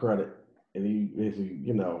any credit, and he basically,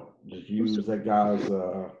 just used that guy's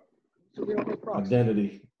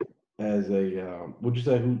identity as a. Would you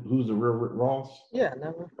say who's the real Rick Ross? Yeah,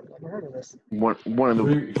 never heard of this. One of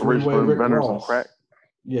the original inventors of crack.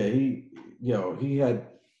 Yeah, he had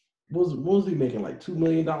what was he making, like $2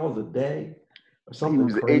 million a day or something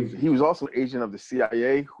crazy? He was also an agent of the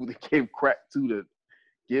CIA who they gave crack to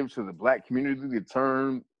give to the black community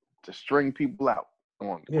to string people out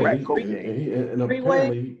on crack cocaine. And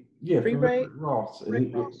apparently, Rick Ross.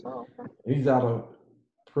 He's out of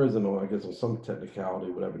prison, or I guess on some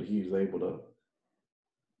technicality, whatever. He was able to,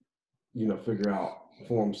 figure out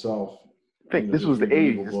for himself. I think this was the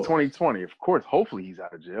 80s. It's 2020. Of course, hopefully he's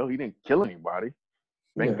out of jail. He didn't kill anybody.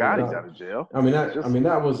 Thank God he's out of jail. I mean,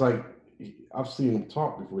 that was like, I've seen him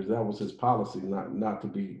talk before. That was his policy, not to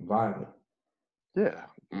be violent. Yeah,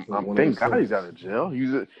 thank God he's out of jail. He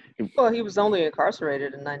was only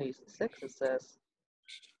incarcerated in '96. It says.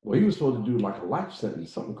 Well, he was supposed to do like a life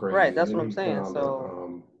sentence, something crazy. Right, that's what I'm saying.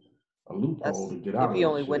 So a loophole to get out. If he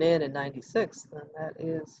only went in '96, then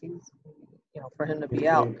for him to be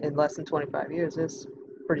out in less than 25 years is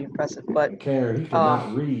pretty impressive. But Karen, he could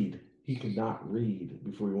not read. He could not read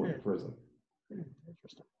before he went to prison.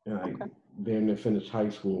 Interesting. And damn near finished high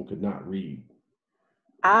school and could not read.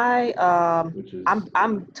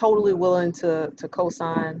 I'm totally willing to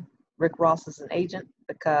co-sign Rick Ross as an agent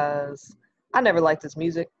because I never liked his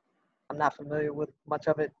music. I'm not familiar with much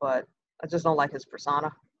of it, but I just don't like his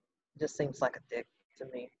persona. It just seems like a dick to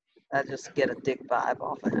me. I just get a dick vibe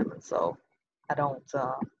off of him, and so I don't.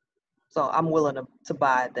 So I'm willing to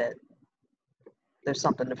buy that there's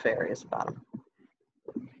something nefarious about him.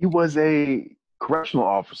 He was a correctional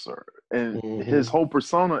officer, and his whole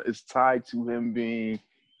persona is tied to him being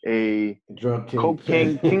a drug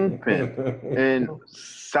cocaine kingpin in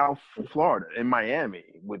South Florida, in Miami,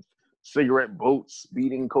 with cigarette boats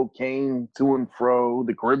speeding cocaine to and fro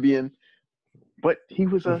the Caribbean. But he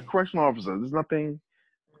was a correctional officer. There's nothing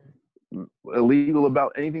illegal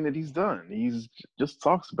about anything that he's done. He's just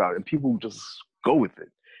talks about it, and people just go with it.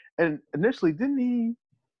 And initially, didn't he?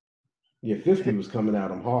 Yeah, 50 was coming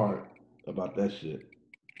at him hard about that shit.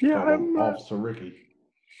 Yeah, Officer Ricky.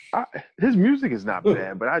 His music is not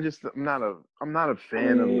bad, but I'm not a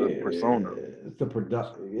fan of the persona.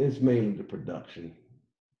 It's mainly the production.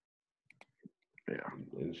 Yeah,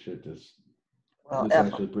 and shit is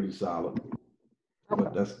actually pretty solid.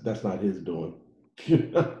 But that's not his doing.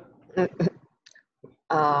 Okay.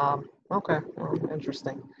 Well,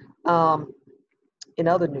 interesting. In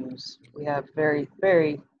other news, we have very,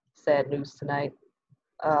 very sad news tonight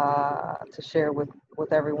to share with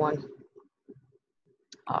everyone.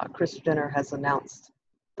 Kris Jenner has announced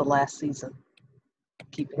the last season of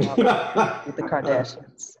Keeping Up with the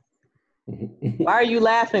Kardashians. Why are you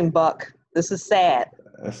laughing, Buck? This is sad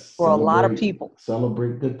for a lot of people.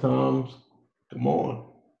 Celebrate good times. Come on.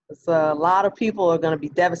 A lot of people are going to be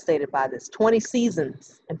devastated by this. 20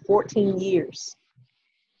 seasons and 14 years.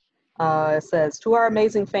 It says, to our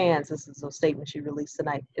amazing fans, this is a statement she released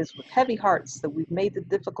tonight, it's with heavy hearts that we've made the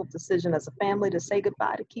difficult decision as a family to say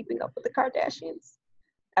goodbye to Keeping Up with the Kardashians.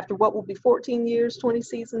 After what will be 14 years, 20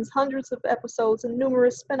 seasons, hundreds of episodes, and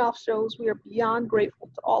numerous spin-off shows, we are beyond grateful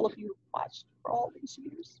to all of you who watched for all these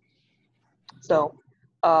years. So,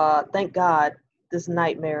 thank God this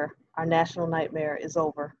nightmare, our national nightmare, is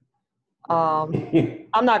over. I'm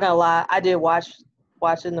not gonna lie, I did watch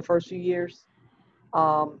it in the first few years,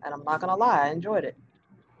 and I'm not gonna lie, I enjoyed it.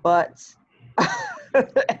 But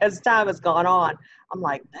as time has gone on, I'm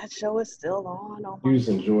like, that show is still on. Oh you just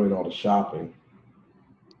enjoyed all the shopping.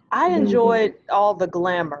 I enjoyed all the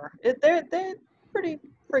glamour. They're pretty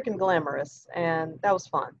freaking glamorous, and that was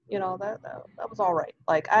fun. That was all right.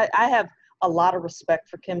 Like I have a lot of respect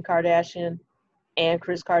for Kim Kardashian and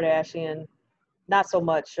Kris Kardashian. Not so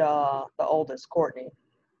much the oldest, Kourtney.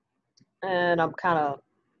 And I'm kind of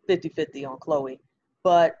 50-50 on Khloe.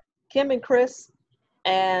 But Kim and Kris,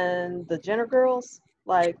 And the Jenner girls,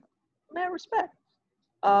 like, man, respect.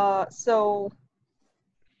 So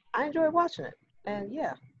I enjoy watching it. And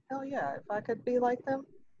yeah, hell yeah, if I could be like them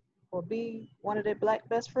or be one of their black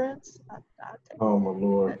best friends, I'd take Oh my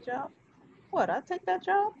Lord. that job. What? I'd take that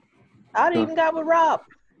job. I'd Yeah. even got with Rob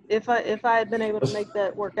if I had been able to make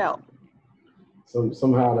that work out.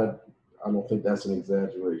 Somehow that I don't think that's an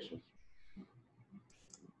exaggeration.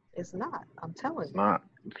 It's not. I'm telling It's you. not.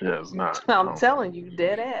 Yeah, it's not. I'm telling you,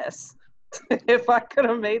 dead ass. If I could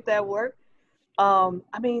have made that work.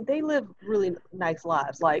 I mean, they live really nice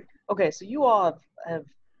lives. Like, okay, so you all have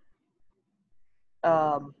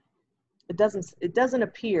it doesn't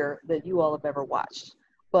appear that you all have ever watched,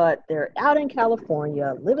 but they're out in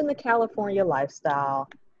California, living the California lifestyle.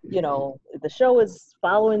 You know, the show is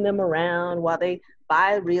following them around while they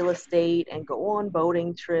buy real estate and go on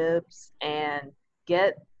boating trips and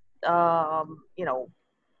get, you know,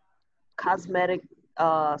 cosmetic,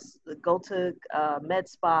 go to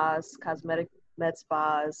cosmetic med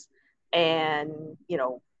spas, and, you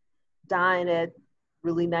know, dine at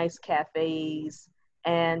really nice cafes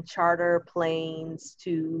and charter planes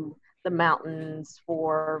to the mountains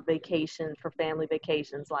for vacations, for family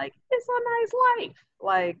vacations. Like, it's a nice life.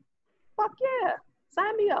 Like, fuck yeah,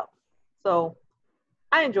 sign me up. So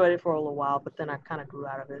I enjoyed it for a little while, but then I kind of grew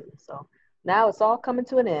out of it. So now it's all coming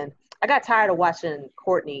to an end. I got tired of watching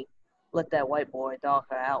Courtney let that white boy dog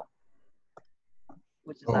her out,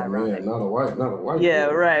 which is ironic. Man, not a white Yeah,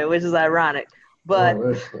 boy. right, which is ironic. But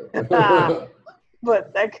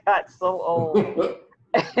but that got so old.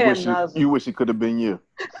 And you wish it could have been you.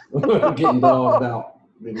 Getting dogged out.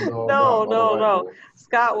 No.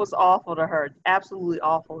 Scott was awful to her, absolutely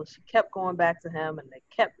awful. She kept going back to him, and they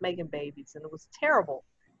kept making babies, and it was terrible.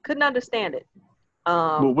 Couldn't understand it.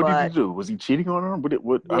 Well, what did he do? Was he cheating on her?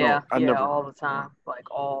 What? Yeah, I never. all the time,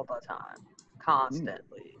 like all the time,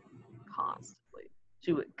 constantly.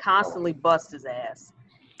 She would constantly bust his ass,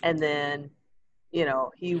 and then, you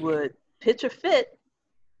know, he would pitch a fit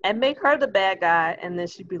and make her the bad guy, and then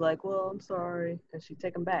she'd be like, well, I'm sorry, and she'd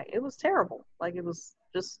take him back. It was terrible. Like, it was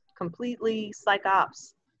just completely psych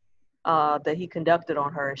ops that he conducted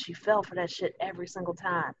on her, and she fell for that shit every single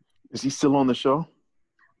time. Is he still on the show?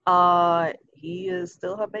 He is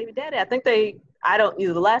still her baby daddy. I think the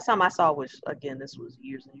last time I saw, which again, this was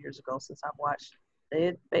years and years ago since I've watched, they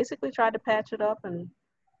had basically tried to patch it up, and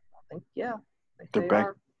I think, yeah, They're they back.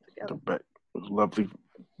 are together. They're back. Lovely.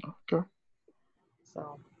 Okay.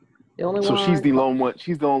 So the only So one. she's the lone one.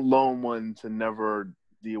 She's the lone one to never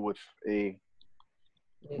deal with a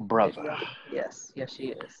brother. Yes,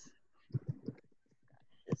 she is.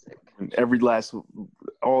 And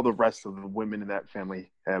all the rest of the women in that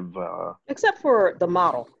family have. Except for the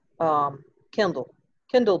model, Kendall.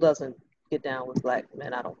 Kendall doesn't get down with black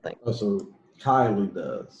men, I don't think. So Kylie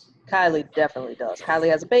does. Kylie definitely does. Kylie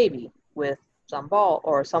has a baby with some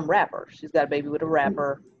rapper. She's got a baby with a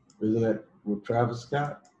rapper. Isn't that with Travis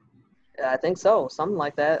Scott? I think so, something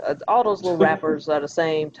like that. All those little rappers are the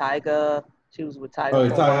same. Tyga, she was with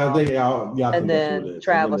Tyga. And then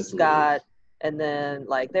Travis Scott, and then,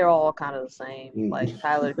 like, they're all kind of the same. Like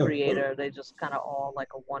Tyler, the Creator, they just kind of all like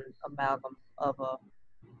a one amalgam of a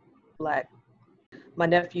black. My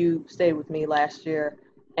nephew stayed with me last year,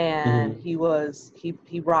 and he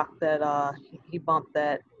rocked that. He bumped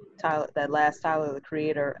that last Tyler, the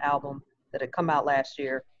Creator album that had come out last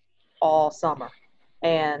year all summer.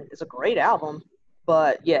 And it's a great album,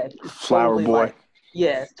 but yeah, it's Flower totally Boy. Like,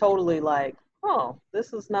 yeah, it's totally like, oh,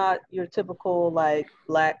 this is not your typical, like,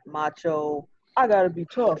 black macho, I gotta be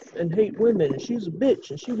tough and hate women, and she's a bitch,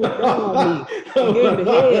 and she went down on me and gave me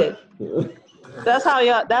head. That's how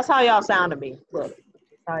y'all sound to me. Look,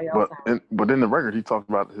 that's how y'all sound. But in the record, he talked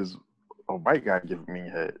about a white guy giving me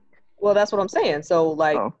head. Well, that's what I'm saying. So,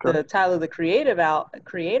 like, the Tyler, the Creator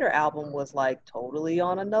album was, like, totally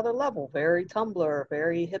on another level. Very Tumblr,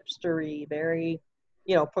 very hipstery, very,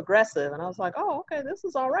 you know, progressive. And I was like, oh, okay, this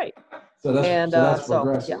is all right. So that's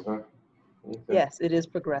progressive, yeah. huh? Okay. Yes, it is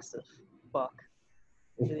progressive. Fuck.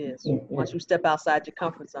 It is. Once you step outside your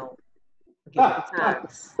comfort zone, get with the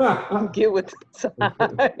times. Get with the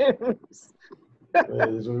times.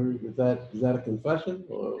 Is that a confession?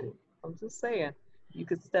 Or? I'm just saying. You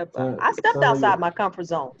could step out. I stepped outside my comfort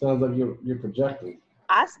zone. Sounds like you're projecting.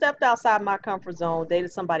 I stepped outside my comfort zone,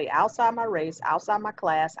 dated somebody outside my race, outside my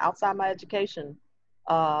class, outside my education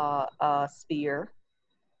sphere.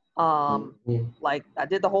 Like, I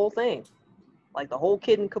did the whole thing. Like, the whole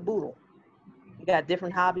kid and caboodle. You got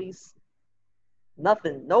different hobbies.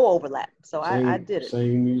 Nothing, no overlap. So I did it.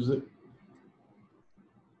 Same music?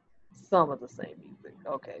 Some of the same music.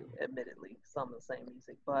 Okay, admittedly, some of the same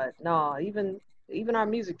music. But no, even even our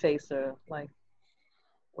music tastes are like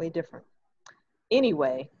way different.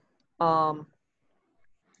 Anyway, I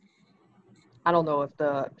don't know if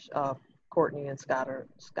the Courtney and Scott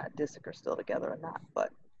Disick are still together or not,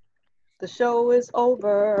 but the show is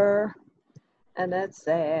over, and that's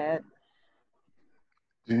sad.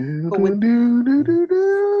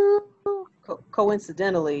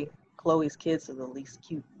 Coincidentally, Chloe's kids are the least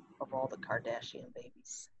cute of all the Kardashian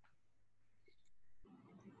babies.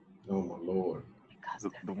 Oh my Lord!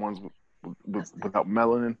 The ones without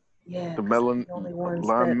melanin. Yeah, the melon, the only ones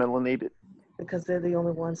melanated. Because they're the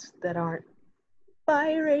only ones that aren't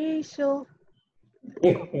biracial.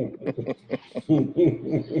 We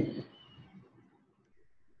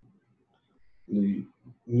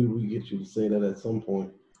get you to say that at some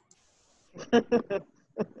point.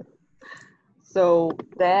 So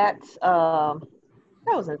that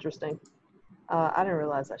was interesting. I didn't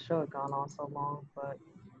realize that show had gone on so long, but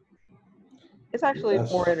it's actually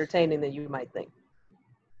more entertaining than you might think.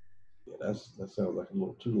 Yeah, that sounds like a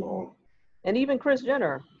little too long. And even Kris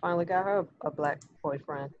Jenner finally got her a black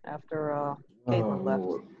boyfriend after Caitlyn left.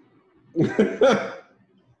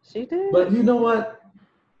 She did. But you know what?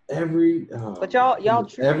 Every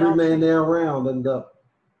man there around end up,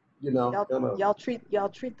 y'all treat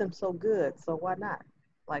them so good, so why not?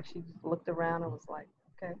 Like, she looked around and was like,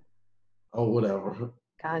 okay. Oh, whatever.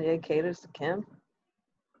 Kanye caters to Kim.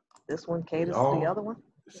 This one caters to the other one.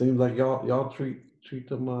 It seems like y'all treat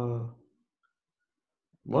them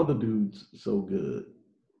mother dudes so good.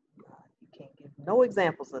 You can't give no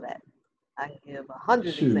examples of that. I can give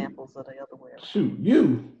 100 examples of the other way around.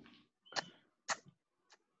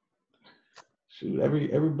 Shoot,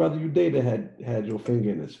 every brother you dated had your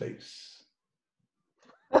finger in his face.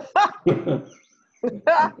 That's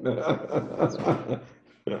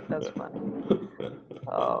funny.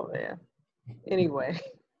 Oh man. Anyway,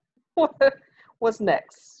 what's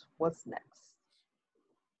next?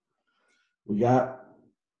 We got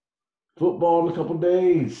football in a couple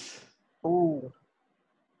days. Ooh.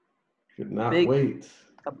 Could not wait.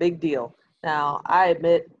 A big deal. Now, I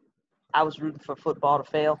admit I was rooting for football to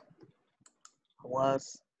fail. I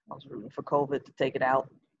was rooting for COVID to take it out.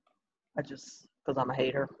 Because I'm a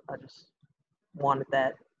hater, I just wanted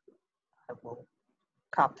that. I will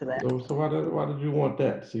cop to that. So why did you want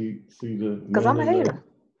that? See the because I'm a hater.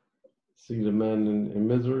 See the men in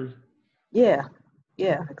misery. Yeah,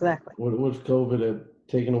 exactly. What's COVID had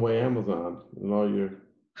taken away Amazon and all your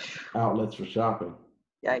outlets for shopping?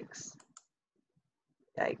 Yikes!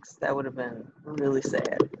 That would have been really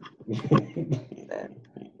sad.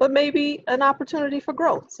 But maybe an opportunity for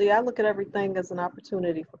growth. See, I look at everything as an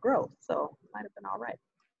opportunity for growth, so it might have been all right.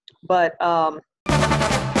 But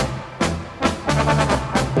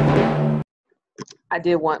I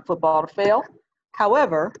did want football to fail.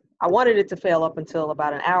 However, I wanted it to fail up until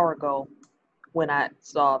about an hour ago when I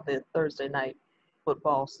saw the Thursday night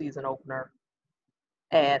football season opener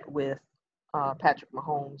ad with Patrick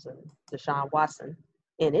Mahomes and Deshaun Watson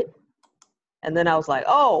in it. And then I was like,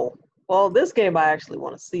 oh, well, this game I actually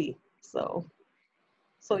want to see. So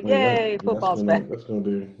yay, football's back. That's going to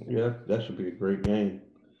be, that should be a great game.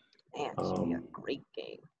 Man, it should be a great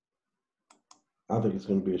game. I think it's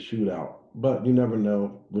going to be a shootout, but you never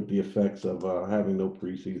know with the effects of having no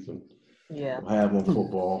preseason. Yeah. Have on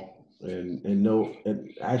football and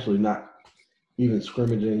actually not even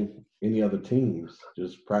scrimmaging any other teams,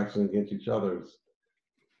 just practicing against each other.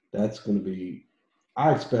 That's going to be.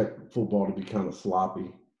 I expect football to be kind of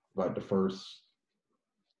sloppy like the first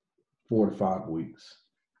 4 to 5 weeks.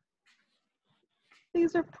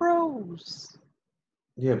 These are pros.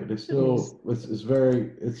 Yeah, but it's still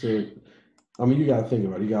I mean, you got to think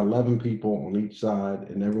about it. You got 11 people on each side,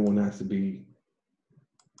 and everyone has to be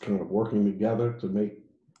kind of working together to make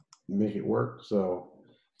it work. So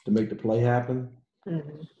to make the play happen.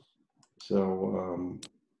 Mm-hmm. So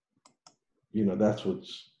that's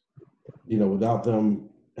what's without them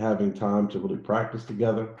having time to really practice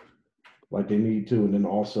together like they need to, and then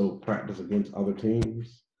also practice against other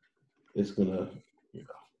teams, it's gonna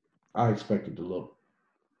I expect it to look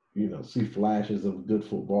see flashes of good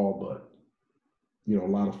football, but a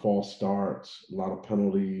lot of false starts, a lot of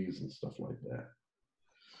penalties and stuff like that.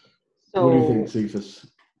 So, what do you think, Cephas?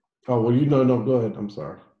 Oh, well, no, go ahead. I'm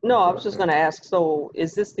sorry. No, I was just going to ask, so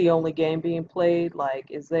is this the only game being played? Like,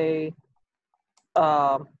 is they...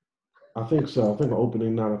 I think so. I think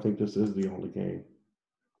opening night, I think this is the only game.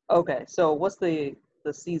 Okay, so what's the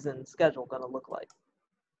season schedule going to look like?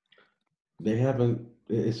 They haven't,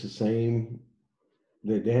 it's the same.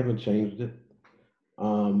 They haven't changed it.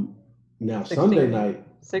 Now, 16, Sunday night.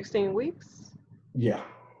 16 weeks? Yeah.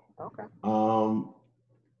 Okay.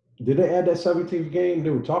 Did they add that 17th game? They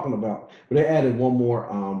were talking about, but they added one more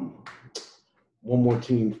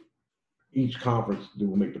team. Each conference that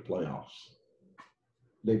will make the playoffs.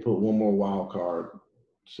 They put one more wild card,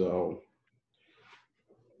 so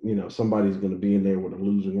somebody's going to be in there with a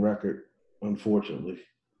losing record. Unfortunately,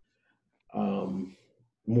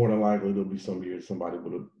 more than likely there'll be some years somebody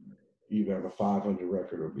would either have a 500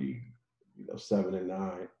 record or be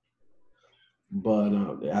 7-9,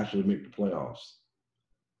 but they actually make the playoffs.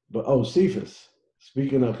 But Cephas,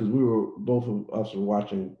 speaking of, because both of us were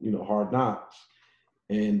watching Hard Knocks,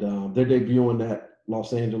 and they're debuting at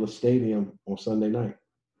Los Angeles Stadium on Sunday night.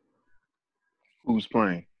 Who's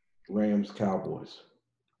playing? Rams, Cowboys.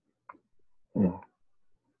 Hmm.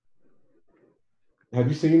 Have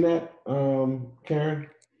you seen that, Karen?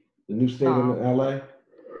 The new stadium in LA?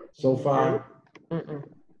 SoFi? Mm-mm.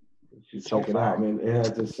 You should check it out, man. It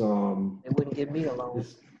has this It wouldn't give me alone.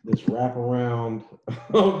 This wraparound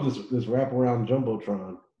this wraparound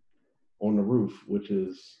jumbotron on the roof, which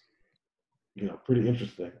is pretty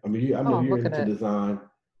interesting. I mean, I know you're into design.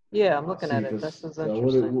 Yeah, I'm looking at it. This is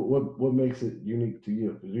interesting. What makes it unique to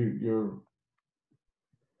you? Because you're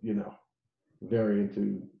very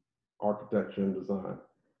into architecture and design.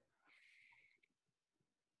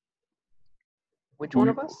 Which one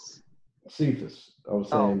of us? Cephas. I was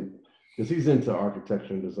saying, because he's into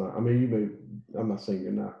architecture and design. I mean, I'm not saying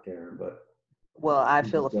you're not, Karen, but. Well, I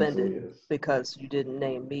feel offended because you didn't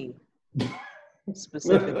name me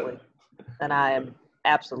specifically. And I am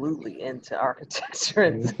absolutely into architecture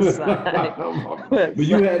and design. But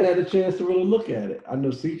you hadn't had a chance to really look at it. I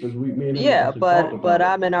know Cephas, but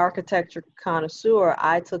I'm an architecture connoisseur.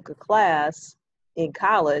 I took a class in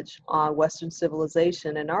college on Western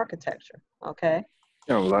civilization and architecture. Okay.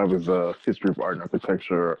 Yeah, well, I was a history of art and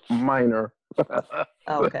architecture minor.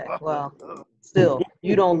 Okay, well, still,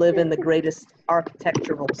 you don't live in the greatest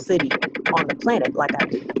architectural city on the planet like I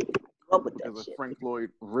do. What with that As a shit? Frank Lloyd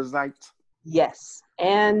Wright. Yes,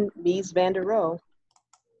 and Mies van der Rohe.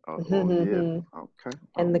 Oh, yeah. Okay.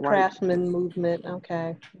 And the Craftsman movement.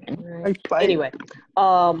 Okay. Right. Right. Anyway,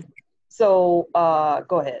 so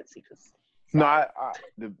go ahead, Cephas. No,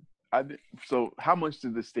 so how much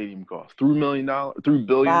did the stadium cost? $3 million? $3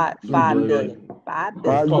 billion? $5 billion. $5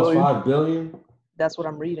 billion. $5 billion? That's what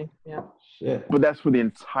I'm reading. Yeah. Shit. But that's for the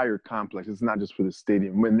entire complex. It's not just for the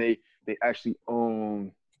stadium. When they actually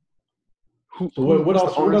own. So what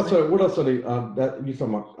else are they? That you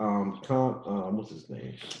talking about? What's his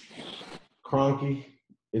name? Kroenke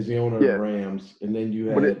is the owner of the Rams, and then you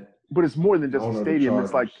had. But it's more than just a stadium.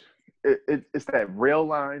 It's like it's that rail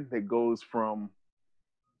line that goes from.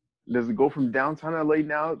 Does it go from downtown LA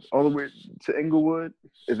now all the way to Inglewood?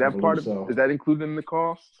 Is that part of? So. Is that included in the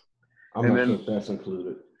cost? I'm not sure if that's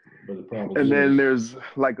included, but it probably. And then there's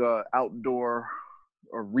like a outdoor.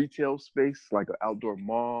 A retail space, like an outdoor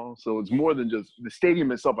mall. So it's more than just the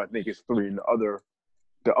stadium itself. I think is 3, and the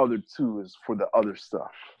other 2 is for the other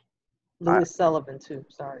stuff. Louis Sullivan too.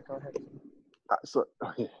 Sorry, go ahead.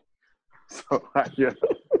 Yeah.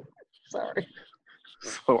 Sorry.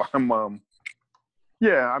 So I'm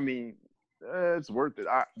yeah. I mean, it's worth it.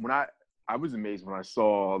 I was amazed when I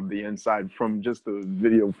saw the inside from just the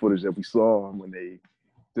video footage that we saw when they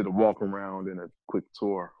did a walk around and a quick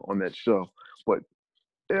tour on that show, but.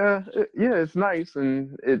 Yeah, it's nice,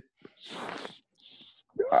 and it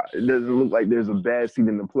doesn't look like there's a bad seat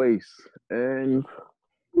in the place, and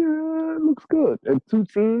yeah, it looks good. And 2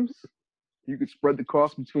 teams, you could spread the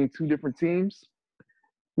cost between 2 different teams.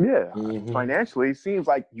 Yeah, financially, it seems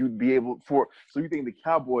like you'd be able for. So you think the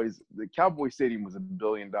Cowboy Stadium was $1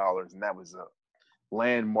 billion, and that was a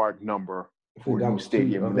landmark number for a new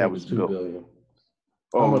stadium. That was $2 billion.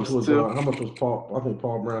 How much was Paul? I think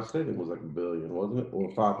Paul Brown Stadium was like $1 billion, wasn't it, or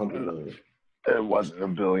 500 million? It wasn't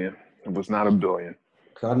 $1 billion. It was not $1 billion.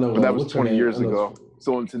 I know, but that was 20 years ago.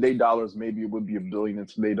 So in today's dollars, maybe it would be $1 billion in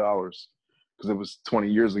today's dollars because it was 20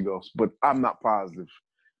 years ago. But I'm not positive.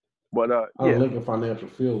 But yeah, Lincoln Financial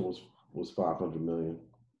Field was 500 million.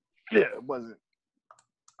 Yeah, it wasn't.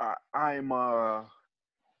 I'm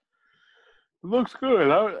looks good.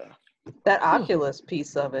 That Oculus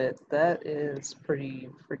piece of it, that is pretty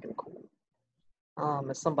freaking cool.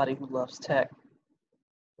 As somebody who loves tech,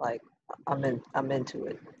 like I'm into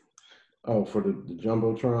it. Oh, for the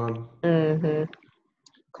Jumbotron? Mm-hmm.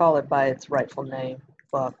 Call it by its rightful name,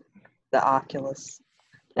 but the Oculus.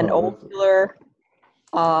 An ovular,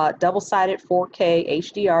 double-sided 4K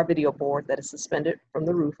HDR video board that is suspended from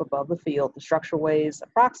the roof above the field. The structure weighs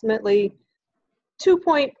approximately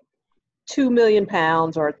 2.2 million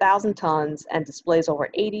pounds or 1,000 tons and displays over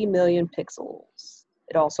 80 million pixels.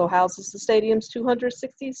 It also houses the stadium's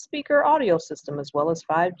 260 speaker audio system, as well as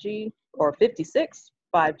 5G or 56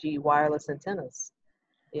 5G wireless antennas.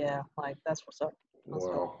 Yeah, like that's what's up.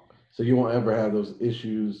 Wow. So you won't ever have those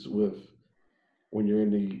issues with when you're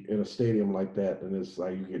in a stadium like that, and it's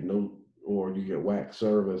like you get whack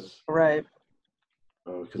service. Right.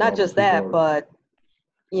 Not Not just that, but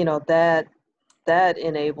you know that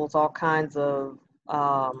enables all kinds of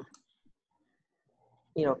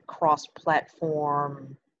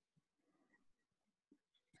cross-platform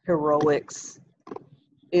heroics.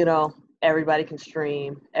 Everybody can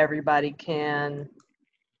stream. Everybody can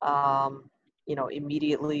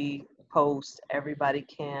immediately post. Everybody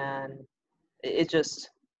can.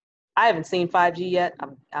 I haven't seen 5G yet.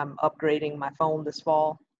 I'm upgrading my phone this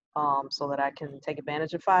fall so that I can take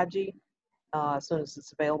advantage of 5G as soon as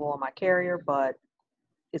it's available on my carrier. But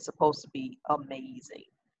it's supposed to be amazing,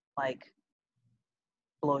 like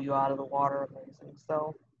blow you out of the water, amazing.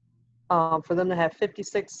 So for them to have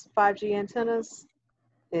 56 5G antennas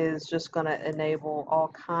is just going to enable all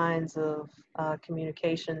kinds of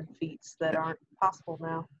communication feats that aren't possible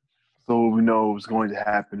now. So what we know is going to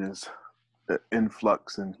happen is the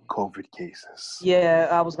influx in COVID cases. Yeah,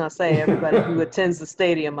 I was going to say everybody who attends the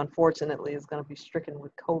stadium, unfortunately, is going to be stricken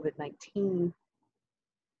with COVID-19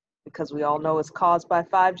 because we all know it's caused by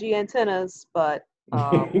 5G antennas, but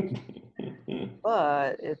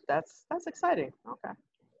that's exciting. Okay.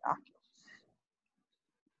 Gosh.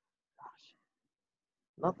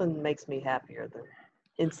 Nothing makes me happier than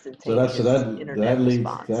instantaneous internet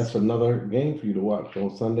response. That's another game for you to watch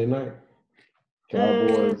on Sunday night.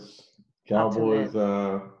 Cowboys.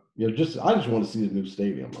 I just want to see the new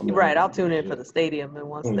stadium. Right, I'll tune in for the stadium, and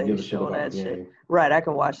once they show that shit, right, I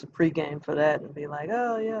can watch the pregame for that and be like,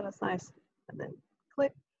 oh yeah, that's nice, and then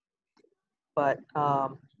click. But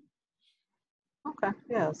okay,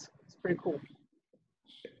 yeah, it's pretty cool.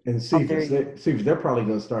 And see if they're probably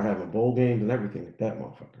going to start having bowl games and everything at that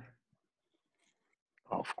motherfucker.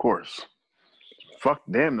 Oh, of course. Fuck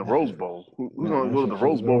damn the Rose Bowl. Who's going to go to the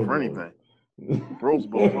Rose Bowl for anything? Rose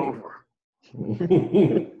Bowl's over.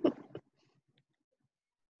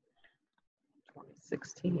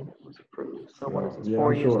 2016 it was approved. So what is this,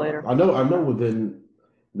 4 years later? I know within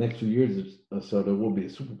next few years or so there will be a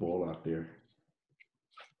Super Bowl out there.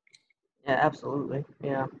 Yeah, absolutely.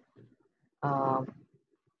 Yeah.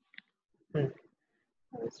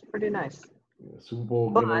 It's pretty nice. Yeah, Super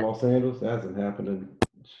Bowl again in Los Angeles, that hasn't happened in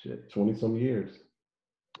 20-some years.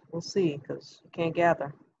 We'll see, because you can't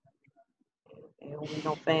gather. There don't be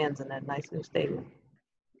no fans in that nice new stadium.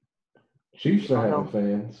 Chiefs are having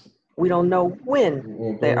fans. We don't know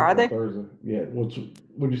when. Are they? Thursday. Yeah. Would you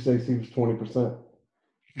say Chiefs 20%?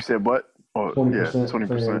 You said what? Oh, 20%. Yeah,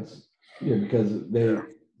 20%. Fans. Yeah, because the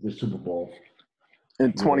Super Bowl.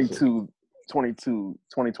 In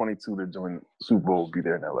 2022, they're doing Super Bowl will be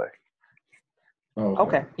there in LA. Oh,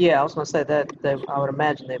 okay. Yeah, I was going to say that I would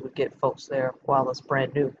imagine they would get folks there while it's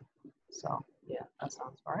brand new. So, yeah, that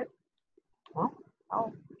sounds all right. Well,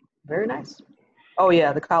 very nice. Oh,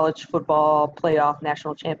 yeah, the college football playoff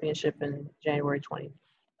national championship in January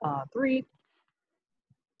 23.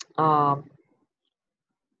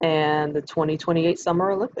 And the 2028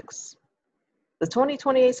 Summer Olympics. The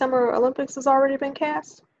 2028 Summer Olympics has already been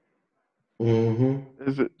cast? Mm-hmm.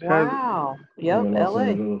 Is it? Wow. Yep,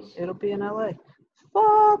 LA. It'll be in LA.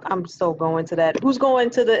 Fuck, I'm so going to that. Who's going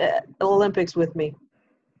to the Olympics with me?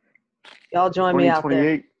 Y'all join me out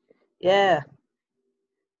there. Yeah.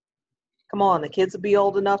 Come on, the kids will be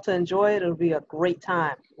old enough to enjoy it. It'll be a great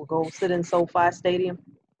time. We'll go sit in SoFi Stadium.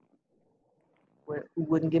 Who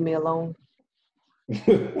wouldn't give me a loan?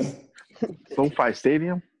 SoFi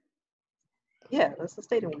Stadium? Yeah, that's the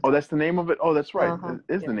stadium. Oh, that's the name of it? Oh, that's right.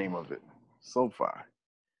 It is the name of it. SoFi.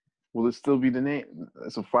 Will it still be the name?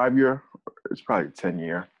 It's a 5-year? It's probably a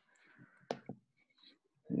 10-year.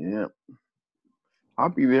 Yeah. I'll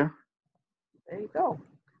be there. There you go.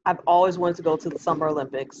 I've always wanted to go to the Summer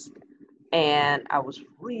Olympics, and I was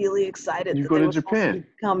really excited. You go to Japan.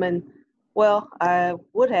 Coming. Well, I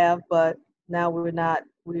would have, but now we're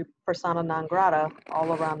persona non grata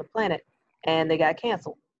all around the planet, and they got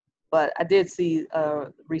canceled. But I did see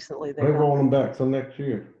recently they're rolling back till next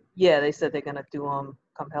year. Yeah, they said they're gonna do them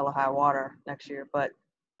come hella high water next year. But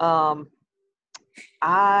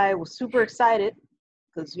I was super excited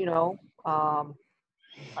because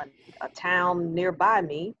a town nearby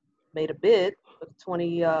me made a bid for the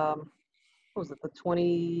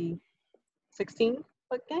 2016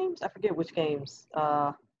 games? I forget which games.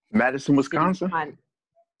 Madison, Wisconsin?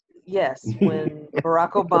 Yes, when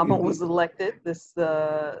Barack Obama was elected, this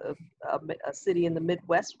a city in the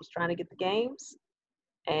Midwest was trying to get the games,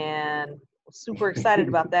 and was super excited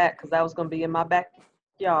about that because that was going to be in my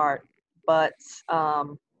backyard, but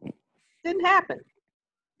didn't happen.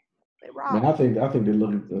 They robbed. Man, I think they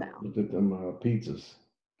looked at them pizzas.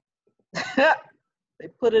 They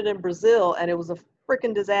put it in Brazil, and it was a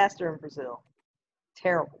freaking disaster in Brazil.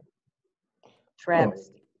 Terrible.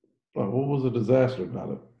 Travesty. Well, what was a disaster about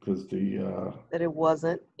it? Because that it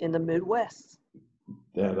wasn't in the Midwest.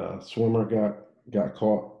 That swimmer got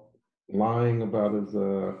caught lying about his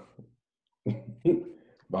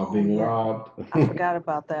about being robbed. I forgot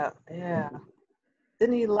about that. Yeah.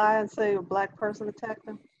 Didn't he lie and say a black person attacked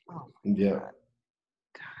him? Oh my God. God,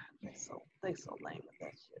 they so lame with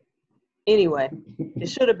that shit. Anyway, it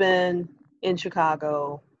should have been in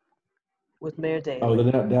Chicago with Mayor Daley. Oh,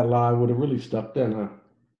 then that lie would have really stuck then, huh?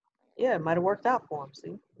 Yeah, it might have worked out for him.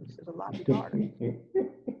 See, he should have lobbied harder.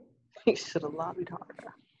 He should have lobbied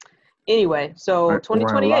harder. Anyway, so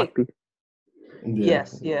 2028.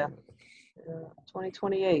 Yes, yeah.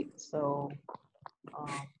 2028. So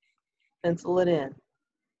pencil it in.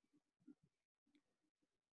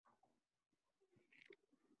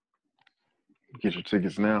 Get your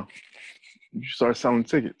tickets now. You start selling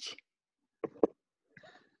tickets.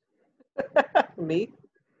 Me?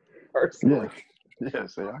 Personally. Yeah,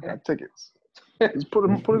 say I got tickets. Just put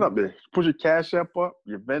it up there. Put your Cash App up,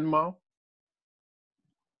 your Venmo,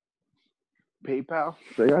 PayPal.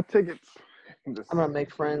 Say I got tickets. I'm gonna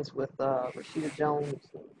make friends with Rashida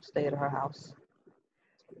Jones and stay at her house.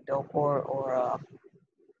 Dope. Or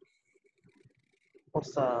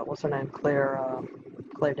what's her name? Claire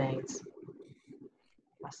Danes.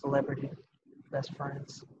 My celebrity best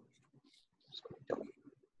friends. Dope.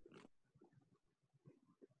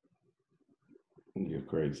 You're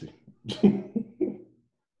crazy.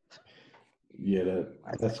 Yeah,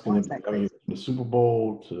 that's gonna be. I mean, the Super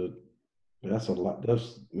Bowl that's a lot.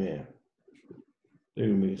 Man. They're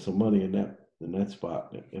gonna make some money in that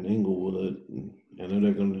spot in Inglewood, and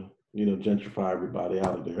they're gonna gentrify everybody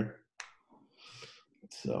out of there.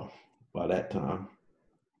 So by that time,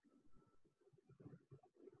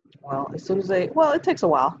 well, as soon as it takes a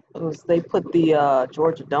while. They put the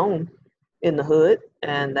Georgia Dome in the hood,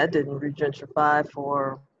 and that didn't re-gentrify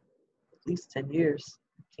for at least 10 years.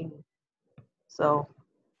 So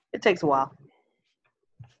it takes a while.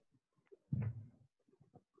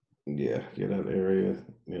 Yeah, that area,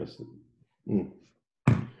 yes.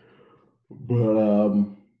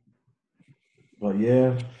 But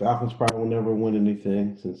yeah, Falcons probably will never win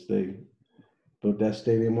anything since they built that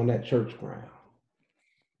stadium on that church ground.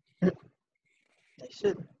 They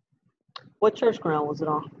should. What church ground was it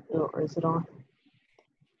on? Or is it on?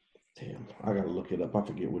 Damn, I gotta look it up. I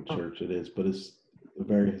forget what church it is, but it's a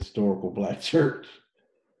very historical black church.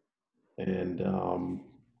 And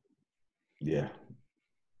yeah,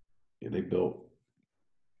 they built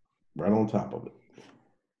right on top of it.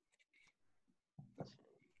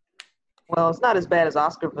 Well, it's not as bad as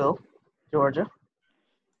Oscarville, Georgia.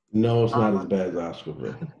 No, it's not as bad as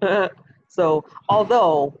Oscarville. So,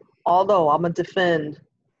 although I'm gonna defend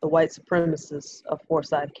the white supremacists of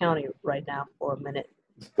Forsyth County right now for a minute.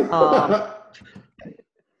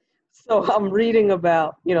 So I'm reading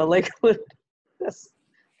about, Lakeland. That's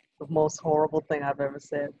the most horrible thing I've ever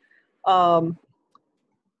said.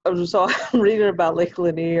 So I'm reading about Lake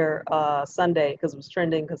Lanier Sunday because it was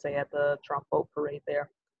trending because they had the Trump boat parade there.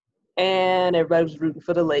 And everybody was rooting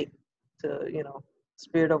for the lake to,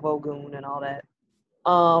 Spirit of Ogun and all that.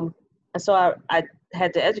 And so I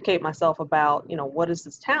had to educate myself about, what is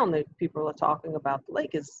this town that people are talking about the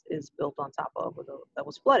lake is built on top of that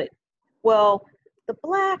was flooded. Well, the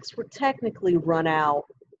blacks were technically run out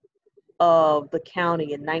of the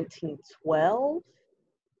county in 1912.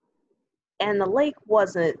 And the lake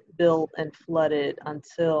wasn't built and flooded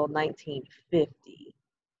until 1950.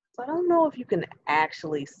 So I don't know if you can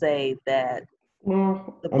actually say that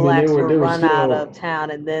the blacks were run out of town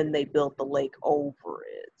and then they built the lake over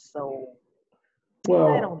it. So,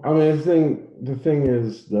 well, I mean, the thing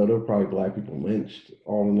is, though, there were probably black people lynched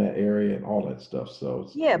all in that area and all that stuff. So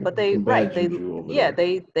yeah, but they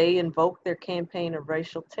invoked their campaign of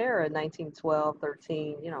racial terror in 1912,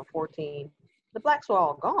 13, 14. The blacks were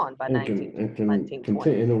all gone by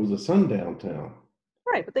 1920. And it was a sundown town.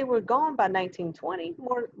 Right, but they were gone by 1920,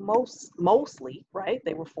 mostly, right?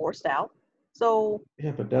 They were forced out. So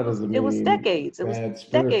yeah, but that doesn't mean it was decades. It was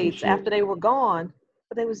decades after they were gone.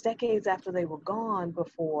 But it was decades after they were gone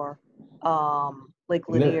before Lake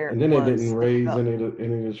Lanier. And then they didn't raise any of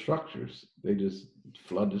the structures. They just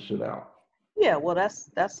flooded the shit out. Yeah, well,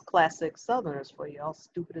 that's classic Southerners for you. All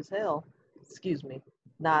stupid as hell. Excuse me,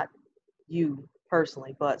 not you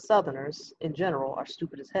personally, but Southerners in general are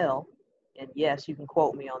stupid as hell. And yes, you can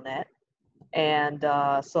quote me on that. And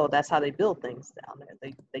so that's how they build things down there.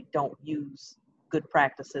 They don't use good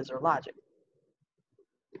practices or logic.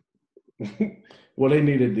 Well, they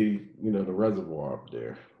needed the reservoir up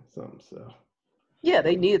there or something, so. Yeah,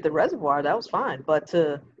 they needed the reservoir. That was fine. But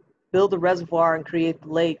to build the reservoir and create the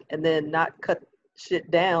lake and then not cut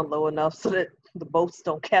shit down low enough so that the boats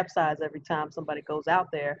don't capsize every time somebody goes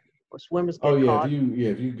out there or swimmers get caught.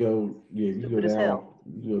 If you go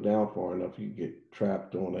hell. far enough, you get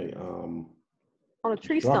trapped on on a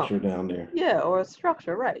tree structure stump. down there. Yeah, or a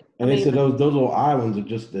structure, right. And they said those little islands are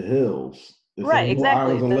just the hills. They right, said exactly.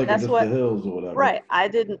 Islands on the lake are That's just what, the hills or whatever. Right.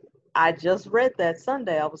 I just read that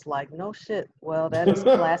Sunday. I was like, no shit. Well, that is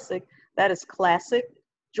classic. That is classic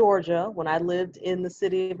Georgia. When I lived in the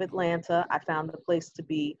city of Atlanta, I found the place to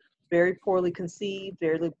be very poorly conceived,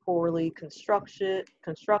 very poorly constructed,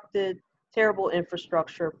 terrible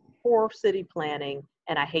infrastructure, poor city planning,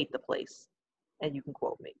 and I hate the place. And you can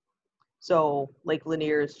quote me. So Lake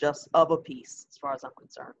Lanier is just of a piece as far as I'm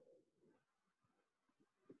concerned.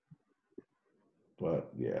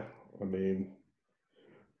 But yeah, I mean,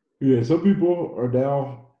 yeah, some people are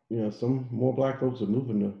now, some more black folks are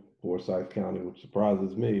moving to Forsyth County, which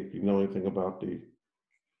surprises me if you know anything about the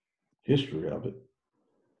history of it.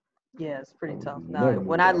 Yeah, it's pretty tough. Never No,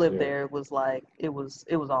 when I lived there, there, it was like it was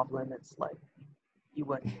off limits. Like you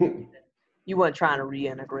weren't trying to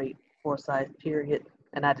reintegrate Forsyth, period.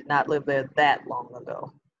 And I did not live there that long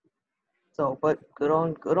ago. So, but good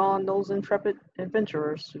on those intrepid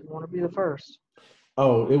adventurers who want to be the first.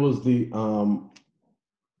 Oh, it was the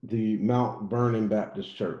Mount Vernon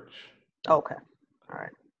Baptist Church. Okay, all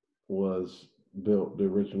right. Was built. The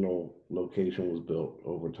original location was built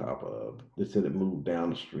over top of. They said it moved down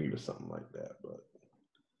the street or something like that, but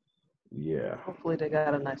yeah. Hopefully they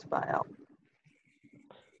got a nice buyout.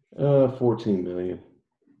 14 million.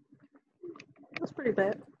 That's pretty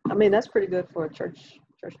bad. I mean, that's pretty good for a church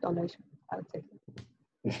donation. I would take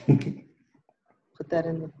it. Put that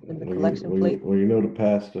in the collection plate. Well, the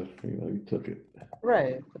pastor, he took it.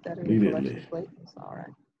 Right. Put that in the collection plate. It's all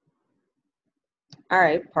right. All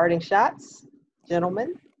right. Parting shots,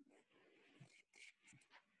 gentlemen.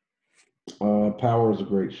 Power is a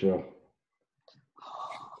great show.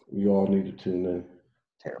 You all need to tune in.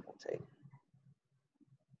 Terrible take.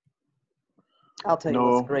 I'll tell you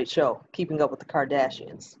what's a great show. Keeping Up with the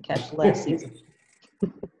Kardashians. Catch last season.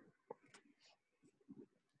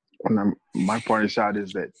 And my parting shot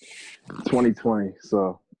is that 2020.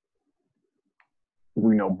 So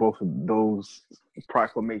we know both of those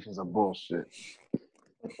proclamations are bullshit.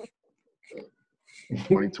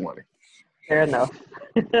 2020. Fair enough.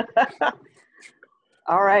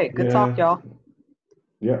 All right. Good talk, y'all.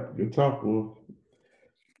 Yeah, good talk. We'll,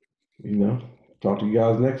 talk to you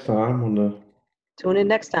guys next time on the. Tune in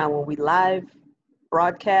next time when we live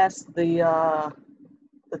broadcast the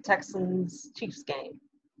Texans Chiefs game.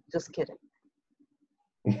 Just kidding.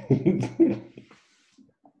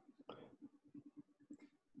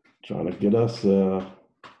 Trying to get us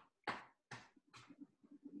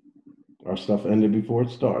our stuff ended before it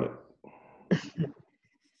started.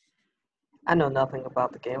 I know nothing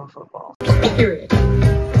about the game of football. Period.